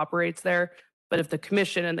office that operates there. But if the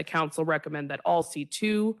commission and the council recommend that all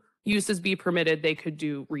C2 uses be permitted, they could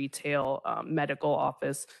do retail, medical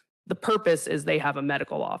office. The purpose is they have a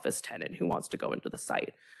medical office tenant who wants to go into the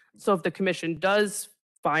site. So if the commission does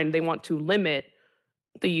find they want to limit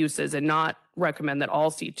the uses and not recommend that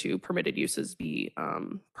all C2 permitted uses be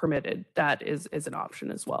permitted, that is an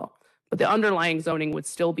option as well. But the underlying zoning would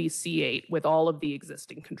still be C8 with all of the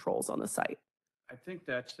existing controls on the site. I think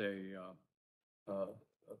that's a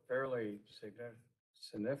fairly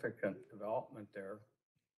significant development there.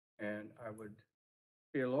 And I would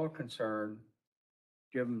be a little concerned,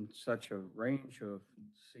 given such a range of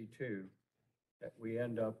C2, that we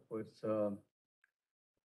end up with,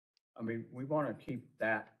 we want to keep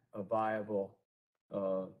that a viable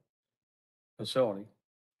facility.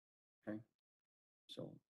 Okay. So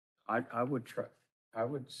I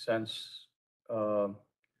would sense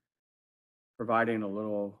providing a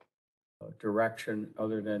little direction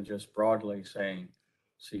other than just broadly saying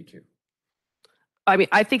C2.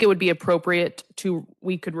 I think it would be appropriate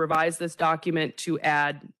we could revise this document to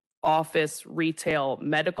add office, retail,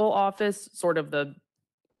 medical office, sort of the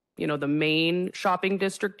main shopping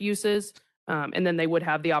district uses. And then they would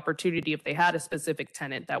have the opportunity, if they had a specific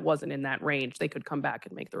tenant that wasn't in that range, they could come back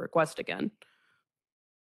and make the request again.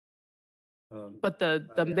 But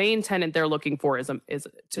the main tenant they're looking for is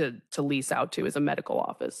to lease out to is a medical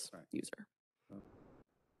office user.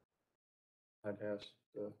 I'd ask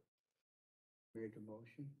create a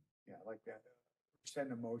motion. Yeah, I like that.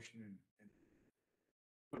 Send a motion and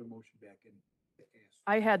put a motion back in.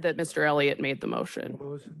 I had that Mr. Elliott made the motion.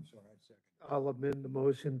 Motion. I'll amend the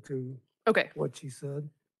motion to Okay. what she said.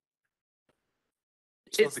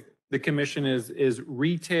 So It's the commission is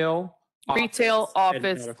retail. Retail, and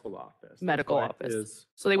office, Medical office. medical What office. is-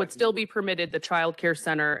 So they would still be permitted the childcare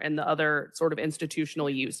center and the other sort of institutional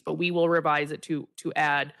use, but we will revise it to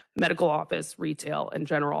add medical office, retail, and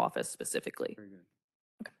general office specifically. Very good.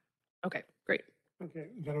 Okay, great.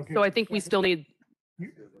 Okay, is that okay? So I with think we second? still need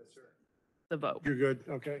the vote. You're good,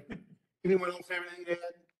 okay. Anyone else have anything to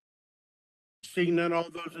add? Seeing none, all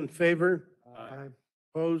those in favor? Aye.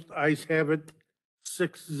 Opposed, ayes have it,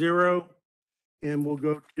 6-0. And we'll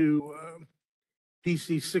go to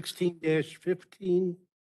PC 16-15,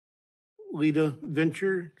 Lita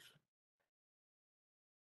Ventures.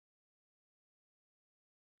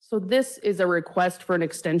 So this is a request for an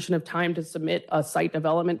extension of time to submit a site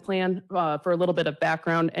development plan. For a little bit of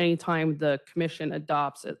background, anytime the commission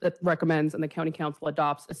adopts, that recommends and the county council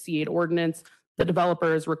adopts a C8 ordinance, the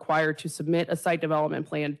developer is required to submit a site development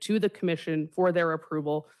plan to the commission for their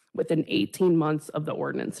approval within 18 months of the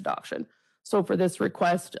ordinance adoption. So for this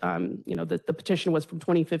request, the petition was from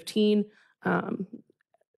 2015.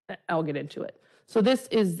 I'll get into it. So this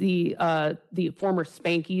is the former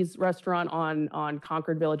Spanky's restaurant on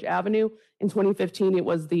Concord Village Avenue. In 2015, it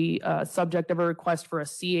was the subject of a request for a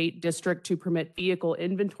C8 district to permit vehicle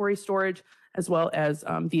inventory storage as well as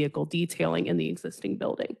vehicle detailing in the existing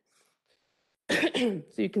building. So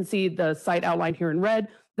you can see the site outlined here in red.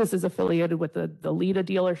 This is affiliated with the Lita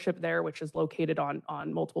dealership there, which is located on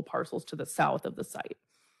multiple parcels to the south of the site.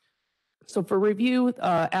 So for review,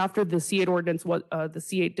 after the C8 ordinance, the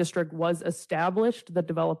C8 district was established, the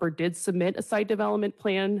developer did submit a site development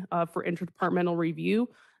plan for interdepartmental review.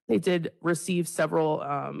 They did receive several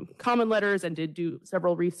comment letters and did do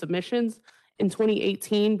several resubmissions. In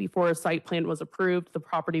 2018, before a site plan was approved, the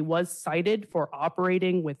property was cited for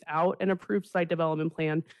operating without an approved site development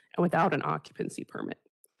plan and without an occupancy permit.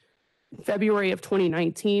 February of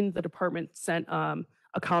 2019, the department sent a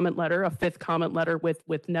comment letter, a fifth comment letter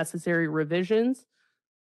with necessary revisions,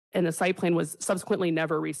 and the site plan was subsequently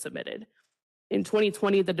never resubmitted. In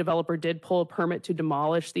 2020, the developer did pull a permit to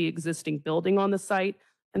demolish the existing building on the site.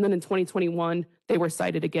 And then in 2021, they were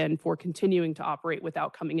cited again for continuing to operate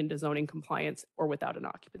without coming into zoning compliance or without an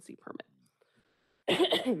occupancy permit.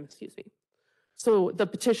 Excuse me. So the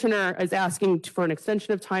petitioner is asking for an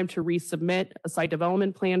extension of time to resubmit a site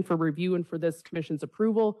development plan for review and for this commission's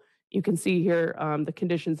approval. You can see here the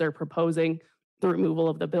conditions they're proposing: the removal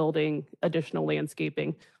of the building, additional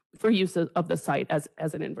landscaping for use of the site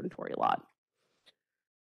as an inventory lot.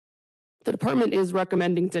 The department is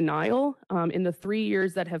recommending denial. In the 3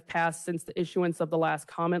 years that have passed since the issuance of the last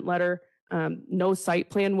comment letter, no site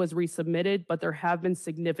plan was resubmitted, but there have been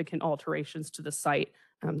significant alterations to the site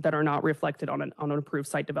that are not reflected on an approved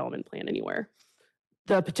site development plan anywhere.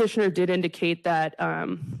 The petitioner did indicate that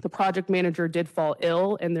the project manager did fall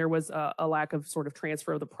ill and there was a lack of sort of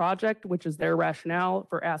transfer of the project, which is their rationale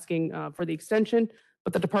for asking for the extension.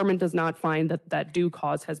 But the department does not find that due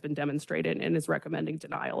cause has been demonstrated and is recommending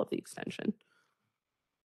denial of the extension.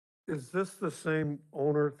 Is this the same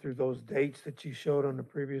owner through those dates that you showed on the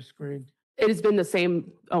previous screen? It has been the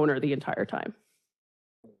same owner the entire time.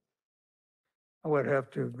 I would have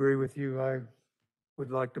to agree with you. I would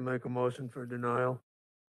like to make a motion for denial.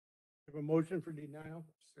 We have a motion for denial.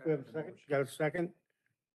 We have a second. Got a second?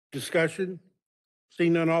 Discussion?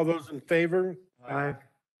 Seeing none, all those in favor? Aye.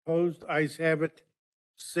 Opposed? Ayes have it,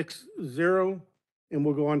 6-0. And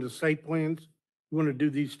we'll go on to site plans. You want to do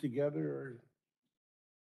these together or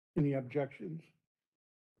any objections?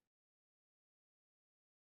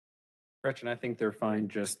 Gretchen, I think they're fine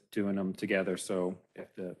just doing them together. So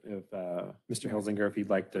if Mr. Hilsinger, if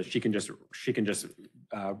you'd like to, she can just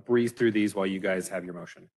breeze through these while you guys have your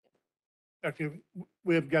motion. Okay,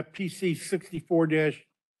 we have got PC 64-96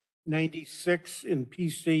 and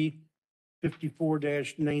PC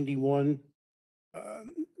 54-91.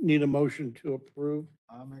 Need a motion to approve.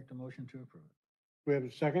 I'll make the motion to approve. We have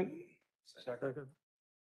a second? Second.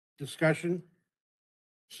 Discussion?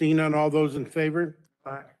 Seeing none, all those in favor?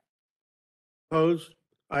 Aye. Opposed?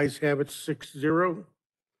 Ayes have it, 6-0.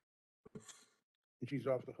 She's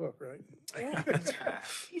off the hook, right?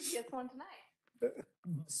 Easiest one tonight.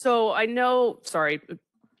 So I know, sorry,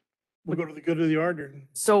 We'll go to the good of the order.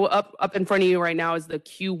 so up in front of you right now is the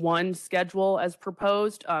Q1 schedule as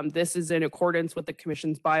proposed. This is in accordance with the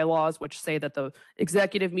commission's bylaws, which say that the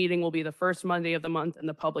executive meeting will be the first Monday of the month and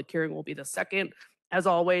the public hearing will be the second. As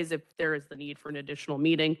always, if there is the need for an additional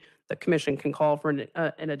meeting, the commission can call for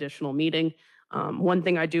an additional meeting. One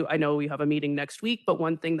thing I know we have a meeting next week, but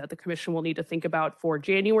one thing that the commission will need to think about for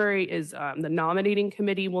January is the nominating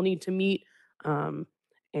committee will need to meet, and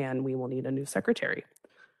we will need a new secretary.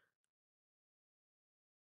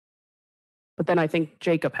 But then I think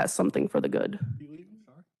Jacob has something for the good.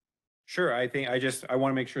 Sure, I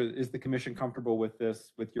want to make sure, is the commission comfortable with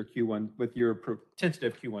this, with your Q1, with your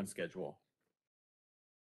tentative Q1 schedule?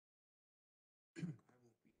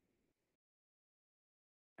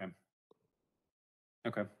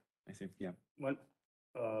 Okay, I see, yeah. When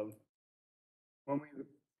we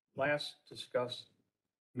last discussed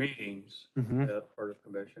meetings for the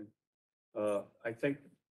commission, I think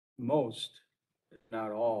most, if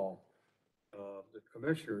not all, the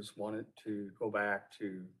commissioners wanted to go back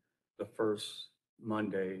to the first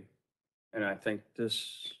Monday. And I think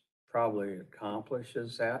this probably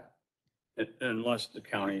accomplishes that, unless the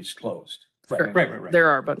county is closed. Right. There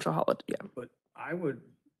are a bunch of holidays, yeah. But I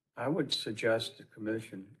would suggest the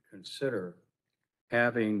commission consider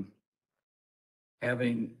having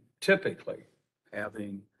typically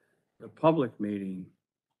having the public meeting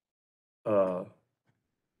 2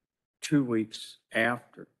 weeks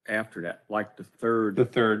after that, like the third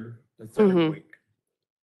Mhm. week.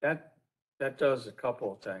 That does a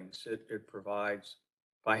couple of things. It provides,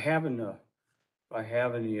 by having the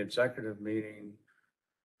executive meeting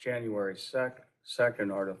January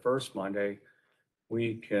 2nd or the first Monday,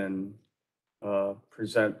 we can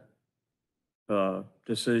present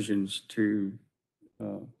decisions to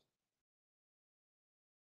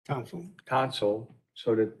council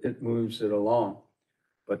so that it moves it along.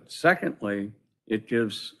 But secondly, it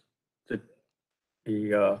gives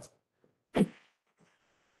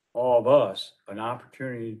all of us an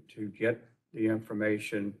opportunity to get the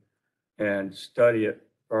information and study it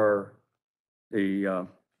for the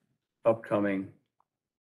upcoming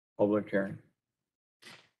public hearing.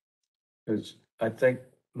 Because I think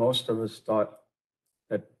most of us thought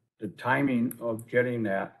that the timing of getting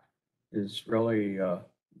that is really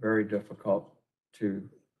very difficult to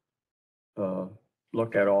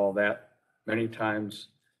look at all that many times.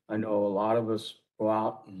 I know a lot of us go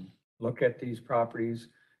out and look at these properties,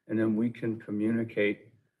 and then we can communicate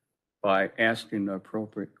by asking the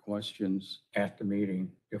appropriate questions at the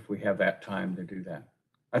meeting if we have that time to do that.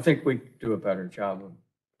 I think we do a better job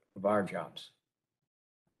of our jobs.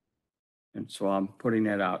 And so I'm putting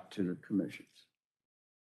that out to the commissions.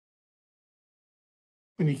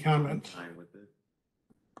 Any comments? Fine with it.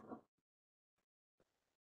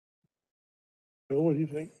 Bill, what do you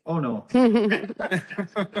think? Oh, no.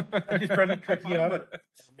 I just tried to trick you out.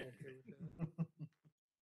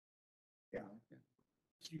 Yeah.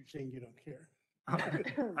 You're saying you don't care.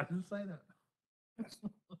 I didn't say that.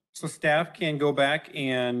 So staff can go back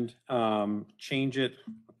and change it,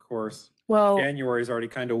 of course. Well, January is already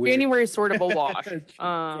kind of weird. January is sort of a wash.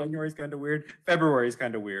 January is kind of weird. February is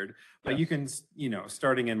kind of weird, but you can,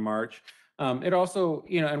 starting in March. It also,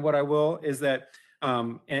 and what I will is that,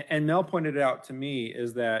 and Mel pointed it out to me,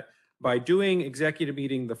 is that by doing executive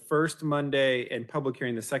meeting the first Monday and public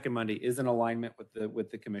hearing the second Monday is in alignment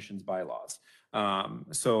with the commission's bylaws.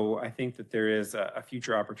 So I think that there is a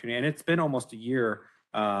future opportunity, and it's been almost a year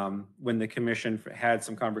when the commission had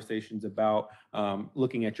some conversations about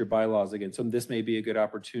looking at your bylaws again. So this may be a good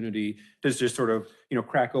opportunity to just sort of,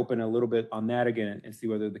 crack open a little bit on that again and see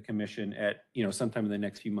whether the commission at, sometime in the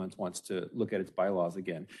next few months wants to look at its bylaws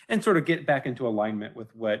again and sort of get back into alignment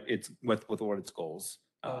with what its goals.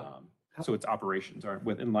 So its operations are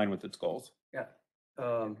in line with its goals. Yeah.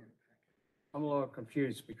 I'm a little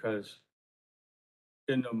confused because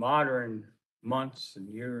in the modern months and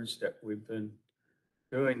years that we've been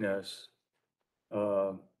doing this,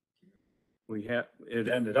 it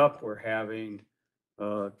ended up we're having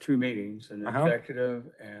 2 meetings, an executive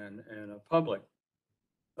and a public.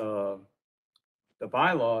 The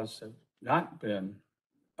bylaws have not been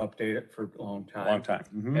updated for a long time.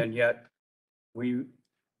 Mhm. And yet we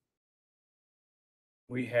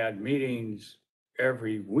had meetings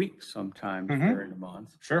every week sometimes during the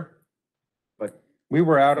month, Sure. but We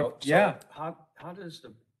were out so- of, so yeah. How does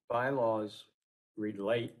the bylaws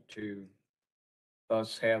relate to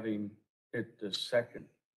us having it the second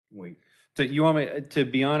week? So you want me, to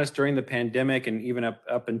be honest, during the pandemic and even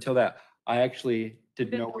up until that, I actually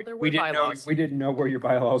didn't know, there we were didn't know, bylaws. we didn't know where your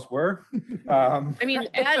bylaws were. I mean,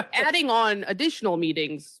 adding on additional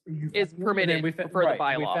meetings is permitted We for right, the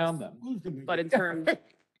bylaws. We found them. But in terms,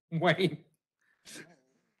 Wayne.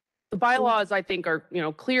 the bylaws, I think, are,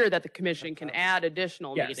 clear that the commission can add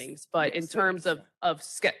additional Yes. meetings. But in Yes, that terms makes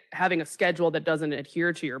of having a schedule that doesn't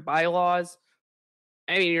adhere to your bylaws,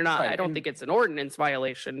 I mean, you're not, I Right, don't and- think it's an ordinance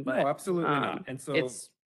violation, No, but absolutely not. And so it's,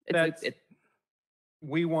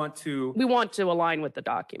 we want to, we want to align with the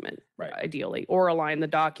document, Right. ideally, or align the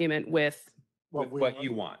document with, with what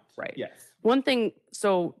you want. Right. Yes. one thing,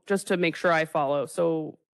 so just to make sure I follow,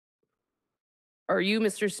 so are you,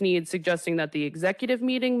 Mr. Sneed, suggesting that the executive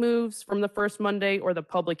meeting moves from the first Monday or the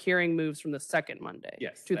public hearing moves from the second Monday?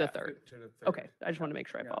 Yes, To the that. third? To the third. Okay, I just want to make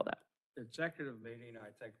sure I Yeah. follow that. The executive meeting, I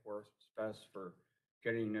think, works best for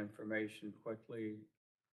getting information quickly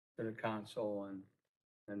to the council,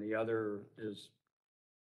 and the other is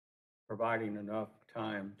providing enough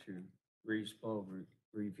time to reasonably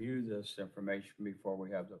review this information before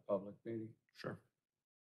we have the public meeting. Sure.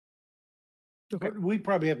 But we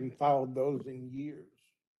probably haven't followed those in years.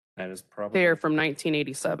 That is probably. They are from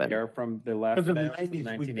 1987, They're from the last. Because in the map from 90s, we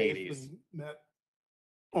 1980s. basically met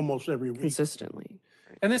almost every week. consistently.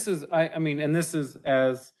 And this is, I mean, and this is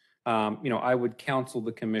as, I would counsel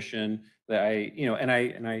the commission that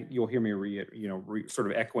you'll hear me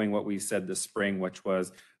sort of echoing what we said this spring, which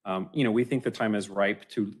was, we think the time is ripe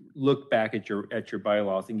to look back at your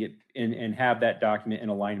bylaws and get and have that document in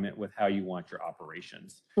alignment with how you want your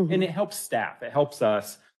operations. And it helps staff, it helps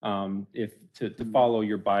us to follow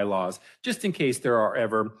your bylaws, just in case there are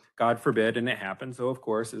ever, God forbid, and it happens, so of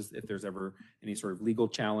course, if there's ever any sort of legal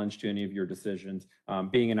challenge to any of your decisions,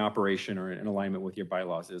 being in operation or in alignment with your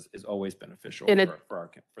bylaws is always beneficial And for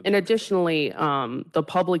the And commission. additionally, the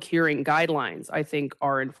public hearing guidelines, I think,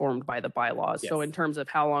 are informed by the bylaws. So Yes. in terms of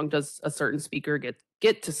how long does a certain speaker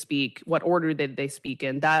get to speak, what order did they speak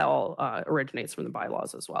in, that all originates from the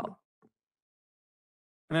bylaws as well.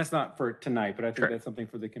 And that's not for tonight, but I think Sure. that's something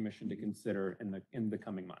for the commission to consider in the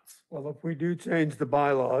coming months. Well, if we do change the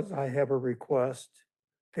bylaws, I have a request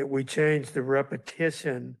that we change the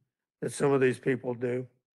repetition that some of these people do.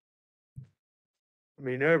 I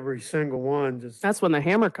mean, every single one just, That's when the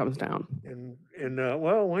hammer comes down.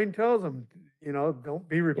 well, Wayne tells them, don't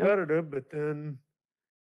be repetitive, but then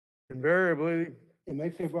invariably, And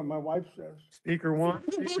they say what my wife says. speaker one,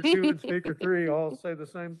 speaker two, and speaker three all say the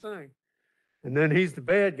same thing. And then he's the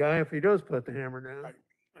bad guy if he does put the hammer down. Right.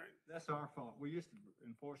 That's our fault. We used to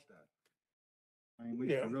enforce that. I mean, we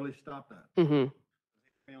used to Yeah. really stop that. hmm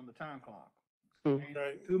Be on the time clock.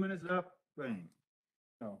 Right. 2 minutes up, bang.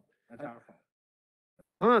 So that's our fault.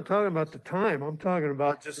 I'm not talking about the time. I'm talking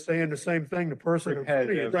about just saying the same thing the person in front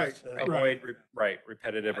of you. Repetitive. Right. just said. Avoid,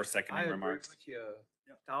 repetitive or I seconding agree remarks. with you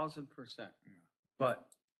 1,000%. But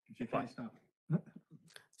But you can't stop.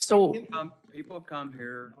 So, people come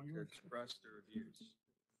here to express their views.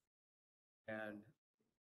 And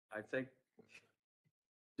I think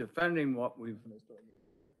defending what we've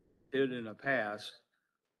did in the past,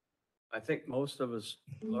 I think most of us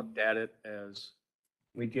looked at it as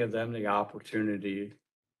we give them the opportunity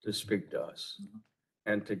to speak to us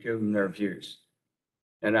and to give them their views.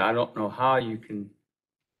 And I don't know how you can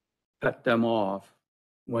cut them off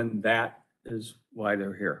when that is why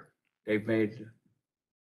they're here. They've made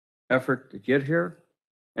effort to get here.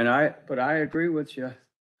 But I agree with you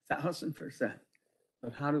 1,000%.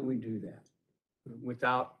 But how do we do that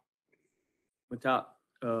without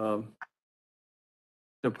the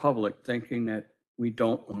public thinking that we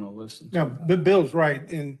don't want to listen? Now, but Bill's right,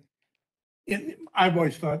 and I've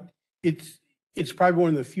always thought it's probably one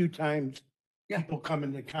of the few times Yeah. people come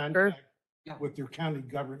into contact Yeah. with their county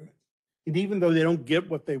government. And even though they don't get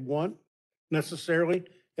what they want necessarily,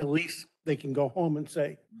 at least they can go home and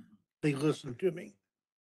say, they listened to me.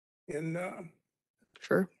 And,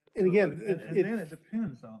 sure. and again, And then it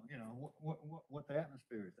depends on, what the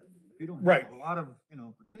atmosphere is. If you don't Right. have a lot of,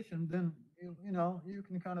 petitions, then, you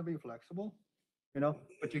can kind of be flexible,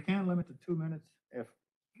 but you can limit to 2 minutes if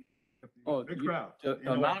Oh, big you- crowd.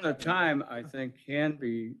 The amount of time, I think, can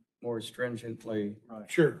be more stringently Right,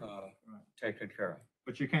 sure. taken care of.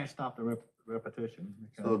 but you can't stop the repetition.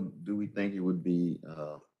 So do we think it would be,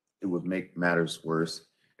 it would make matters worse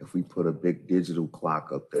if we put a big digital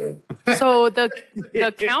clock up there? So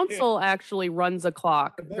the council actually runs a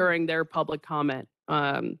clock during their public comment.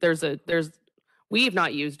 We've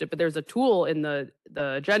not used it, but there's a tool in the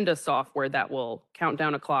agenda software that will count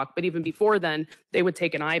down a clock. But even before then, they would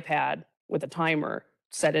take an iPad with a timer,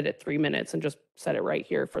 set it at 3 minutes and just set it right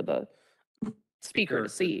here for the speaker to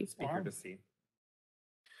see. Speaker to see.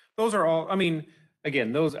 Those are all, I mean,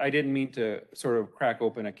 again, I didn't mean to sort of crack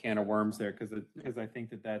open a can of worms there because I think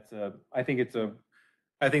that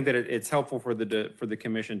it's helpful for the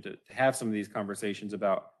commission to have some of these conversations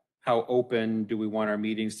about how open do we want our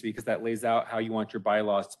meetings to be, because that lays out how you want your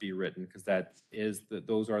bylaws to be written, because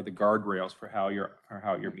those are the guardrails for how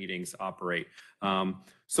your meetings operate.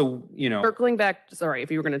 So, Circling back, sorry,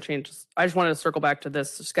 if you were going to change, I just wanted to circle back to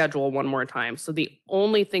this schedule one more time. So the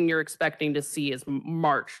only thing you're expecting to see is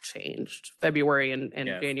March changed. February and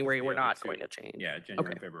Yes, January, the we're other not two. going to change. yeah,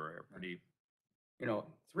 January and Okay. February are pretty,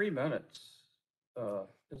 3 minutes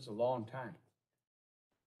is a long time.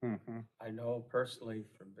 mhm. I know personally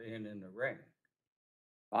from being in the ring,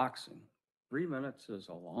 boxing, 3 minutes is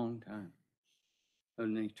a long time.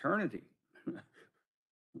 An eternity.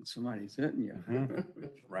 When somebody's hitting you.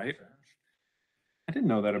 Right? I didn't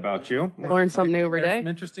know that about you. Learn something new every There's day. some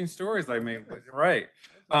interesting stories I made, right?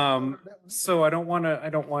 So I don't want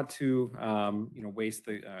to, waste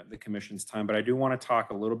the commission's time, but I do want to talk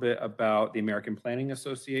a little bit about the American Planning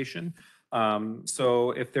Association.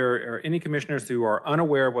 So if there are any commissioners who are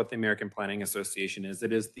unaware of what the American Planning Association is,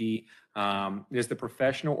 it is the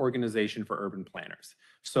professional organization for urban planners.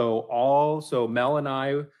 So Mel and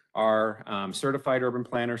I are certified urban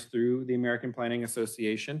planners through the American Planning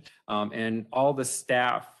Association, and all the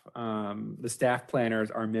staff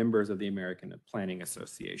planners are members of the American Planning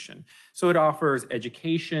Association. So it offers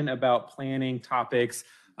education about planning topics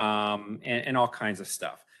and all kinds of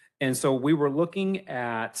stuff. And so we were looking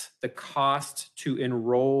at the cost to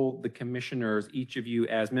enroll the commissioners, each of you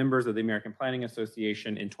as members of the American Planning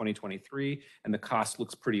Association in 2023, and the cost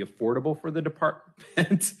looks pretty affordable for the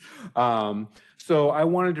department. So I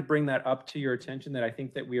wanted to bring that up to your attention, that I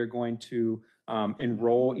think that we are going to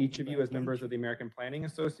enroll each of you as members of the American Planning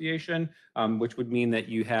Association, which would mean that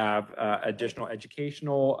you have additional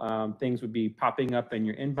educational things would be popping up in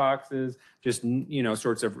your inboxes, just,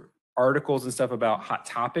 sorts of articles and stuff about hot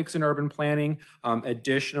topics in urban planning.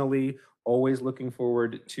 Additionally, always looking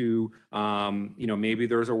forward to, maybe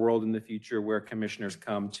there's a world in the future where commissioners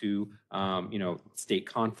come to, state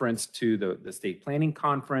conference, to the state planning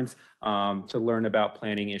conference, to learn about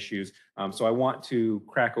planning issues. So I want to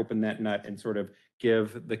crack open that nut and sort of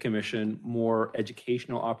give the commission more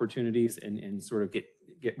educational opportunities and sort of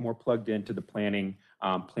get more plugged into the planning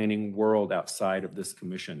world outside of this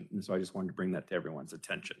commission. And so I just wanted to bring that to everyone's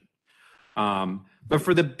attention. But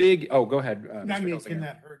for the big, go ahead. I Mr. mean, Gelsinger. can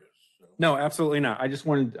that hurt us? So. No, absolutely not. I just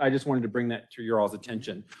wanted to bring that to your all's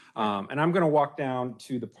attention. And I'm going to walk down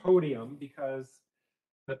to the podium because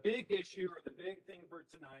the big issue or the big thing for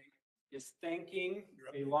tonight is thanking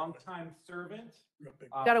a longtime servant.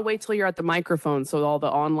 Gotta wait till you're at the microphone so all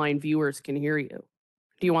the online viewers can hear you.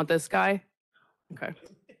 Do you want this guy? Okay.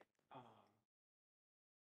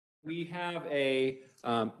 We have a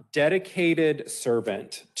dedicated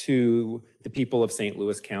servant to the people of St.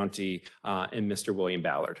 Louis County in Mr. William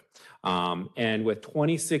Ballard. And with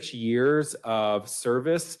 26 years of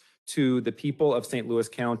service to the people of St. Louis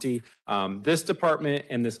County, this department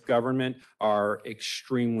and this government are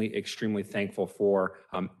extremely, extremely thankful for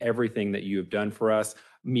everything that you have done for us.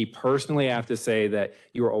 Me personally, I have to say that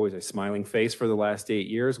you were always a smiling face for the last 8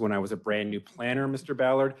 years. When I was a brand new planner, Mr.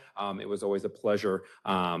 Ballard, it was always a pleasure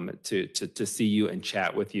to see you and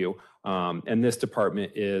chat with you. And this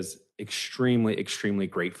department is extremely, extremely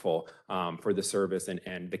grateful for the service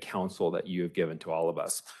and the counsel that you have given to all of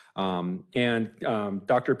us.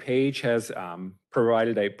 Dr. Page has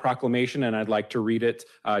provided a proclamation, and I'd like to read it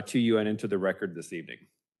to you and into the record this evening.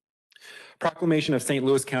 Proclamation of St.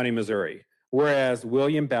 Louis County, Missouri. Whereas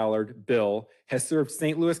William Ballard, Bill, has served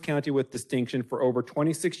St. Louis County with distinction for over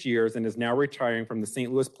 26 years and is now retiring from the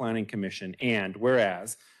St. Louis Planning Commission. And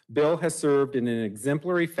whereas Bill has served in an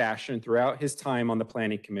exemplary fashion throughout his time on the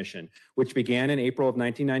Planning Commission, which began in April of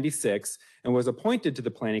 1996 and was appointed to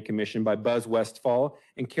the Planning Commission by Buzz Westfall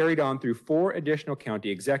and carried on through 4 additional county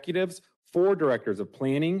executives, 4 directors of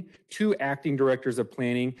planning, 2 acting directors of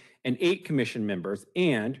planning, and 8 commission members.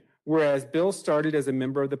 And whereas Bill started as a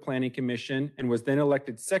member of the Planning Commission and was then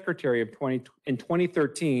elected secretary in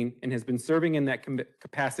 2013 and has been serving in that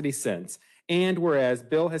capacity since. And whereas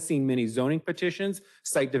Bill has seen many zoning petitions,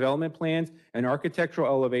 site development plans, and architectural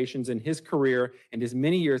elevations in his career, and his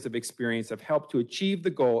many years of experience have helped to achieve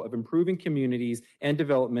the goal of improving communities and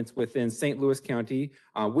developments within St. Louis County,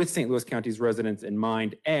 with St. Louis County's residents in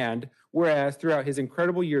mind. And whereas throughout his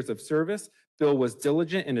incredible years of service, Bill was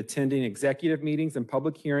diligent in attending executive meetings and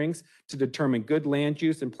public hearings to determine good land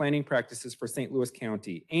use and planning practices for St. Louis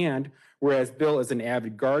County. And whereas Bill is an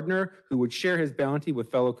avid gardener who would share his bounty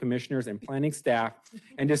with fellow commissioners and planning staff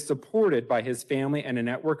and is supported by his family and a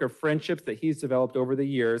network of friendships that he's developed over the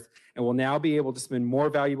years and will now be able to spend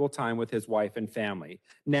more valuable time with his wife and family.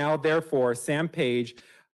 Now, therefore, Sam Page,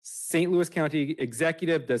 St. Louis County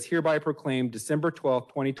Executive, does hereby proclaim December 12th,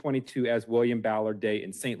 2022 as William Ballard Day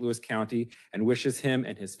in St. Louis County and wishes him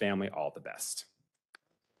and his family all the best.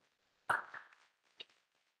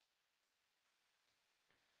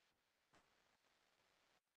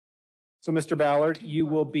 So, Mr. Ballard, you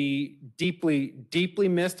will be deeply, deeply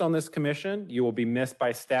missed on this commission. You will be missed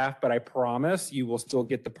by staff, but I promise you will still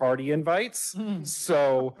get the party invites.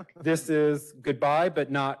 So this is goodbye, but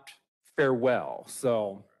not farewell.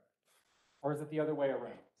 So. Or is it the other way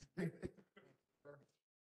around? Thank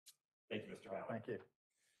you, Mr. Ballard. Thank you.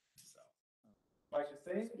 Like to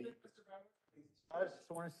say, Mr. Ballard? I just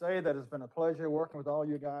want to say that it's been a pleasure working with all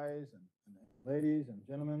you guys and ladies and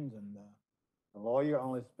gentlemen and the lawyer.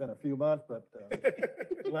 Only it's been a few months, but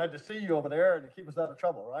glad to see you over there and to keep us out of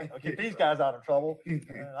trouble, right? I'll keep these guys out of trouble. And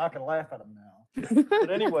I can laugh at them now. But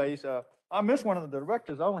anyways, I missed one of the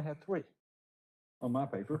directors. I only had 3 on my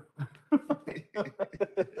paper.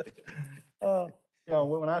 You know,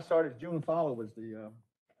 when I started, June Fowler was the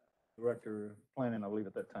director of planning, I believe,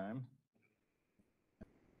 at that time.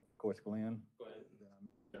 Of course, Glenn.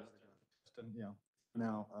 Justin, you know,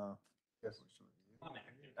 now, yes.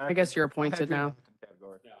 I guess you're appointed now.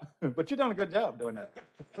 But you've done a good job doing that.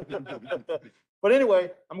 But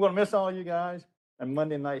anyway, I'm going to miss all you guys. And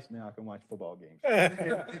Monday nights now I can watch football games.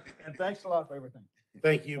 And thanks a lot for everything.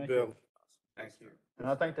 Thank you, Bill. Thank you. And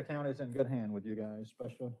I think the county's in good hand with you guys,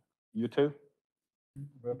 especially you too.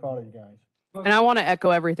 We're proud of you guys. And I want to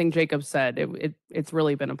echo everything Jacob said. It's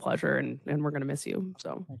really been a pleasure and we're going to miss you.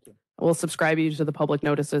 So Thank you. we'll subscribe you to the public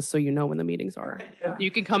notices so you know when the meetings are.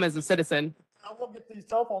 You can come as a citizen. I won't get these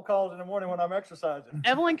telephone calls in the morning when I'm exercising.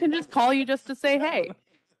 Evelyn can just call you just to say, hey.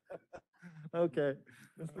 Okay.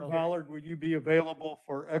 Mr. Ballard, will you be available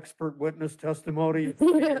for expert witness testimony if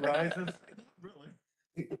it arises?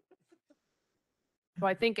 So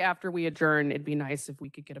I think after we adjourn, it'd be nice if we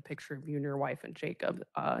could get a picture of you and your wife and Jacob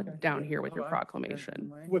down here with your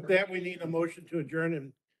proclamation. With that, we need a motion to adjourn.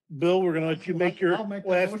 And Bill, we're going to let you make your I'll make that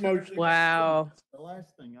last motion. motion. Wow. The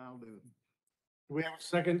last thing I'll do. Do we have a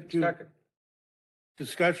second to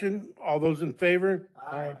discussion? All those in favor?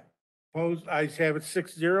 Aye. Opposed? Ayes have it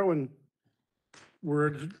 6-0 and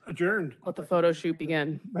we're adjourned. Let the photo shoot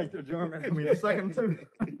begin. Make the adjournment. I mean, a second too.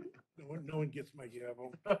 No one gets my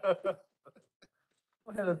gavel.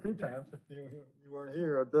 I had it a few times. You weren't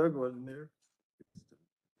here, or Doug wasn't here.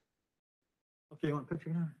 Okay, you want a picture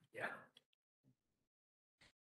now? Yeah.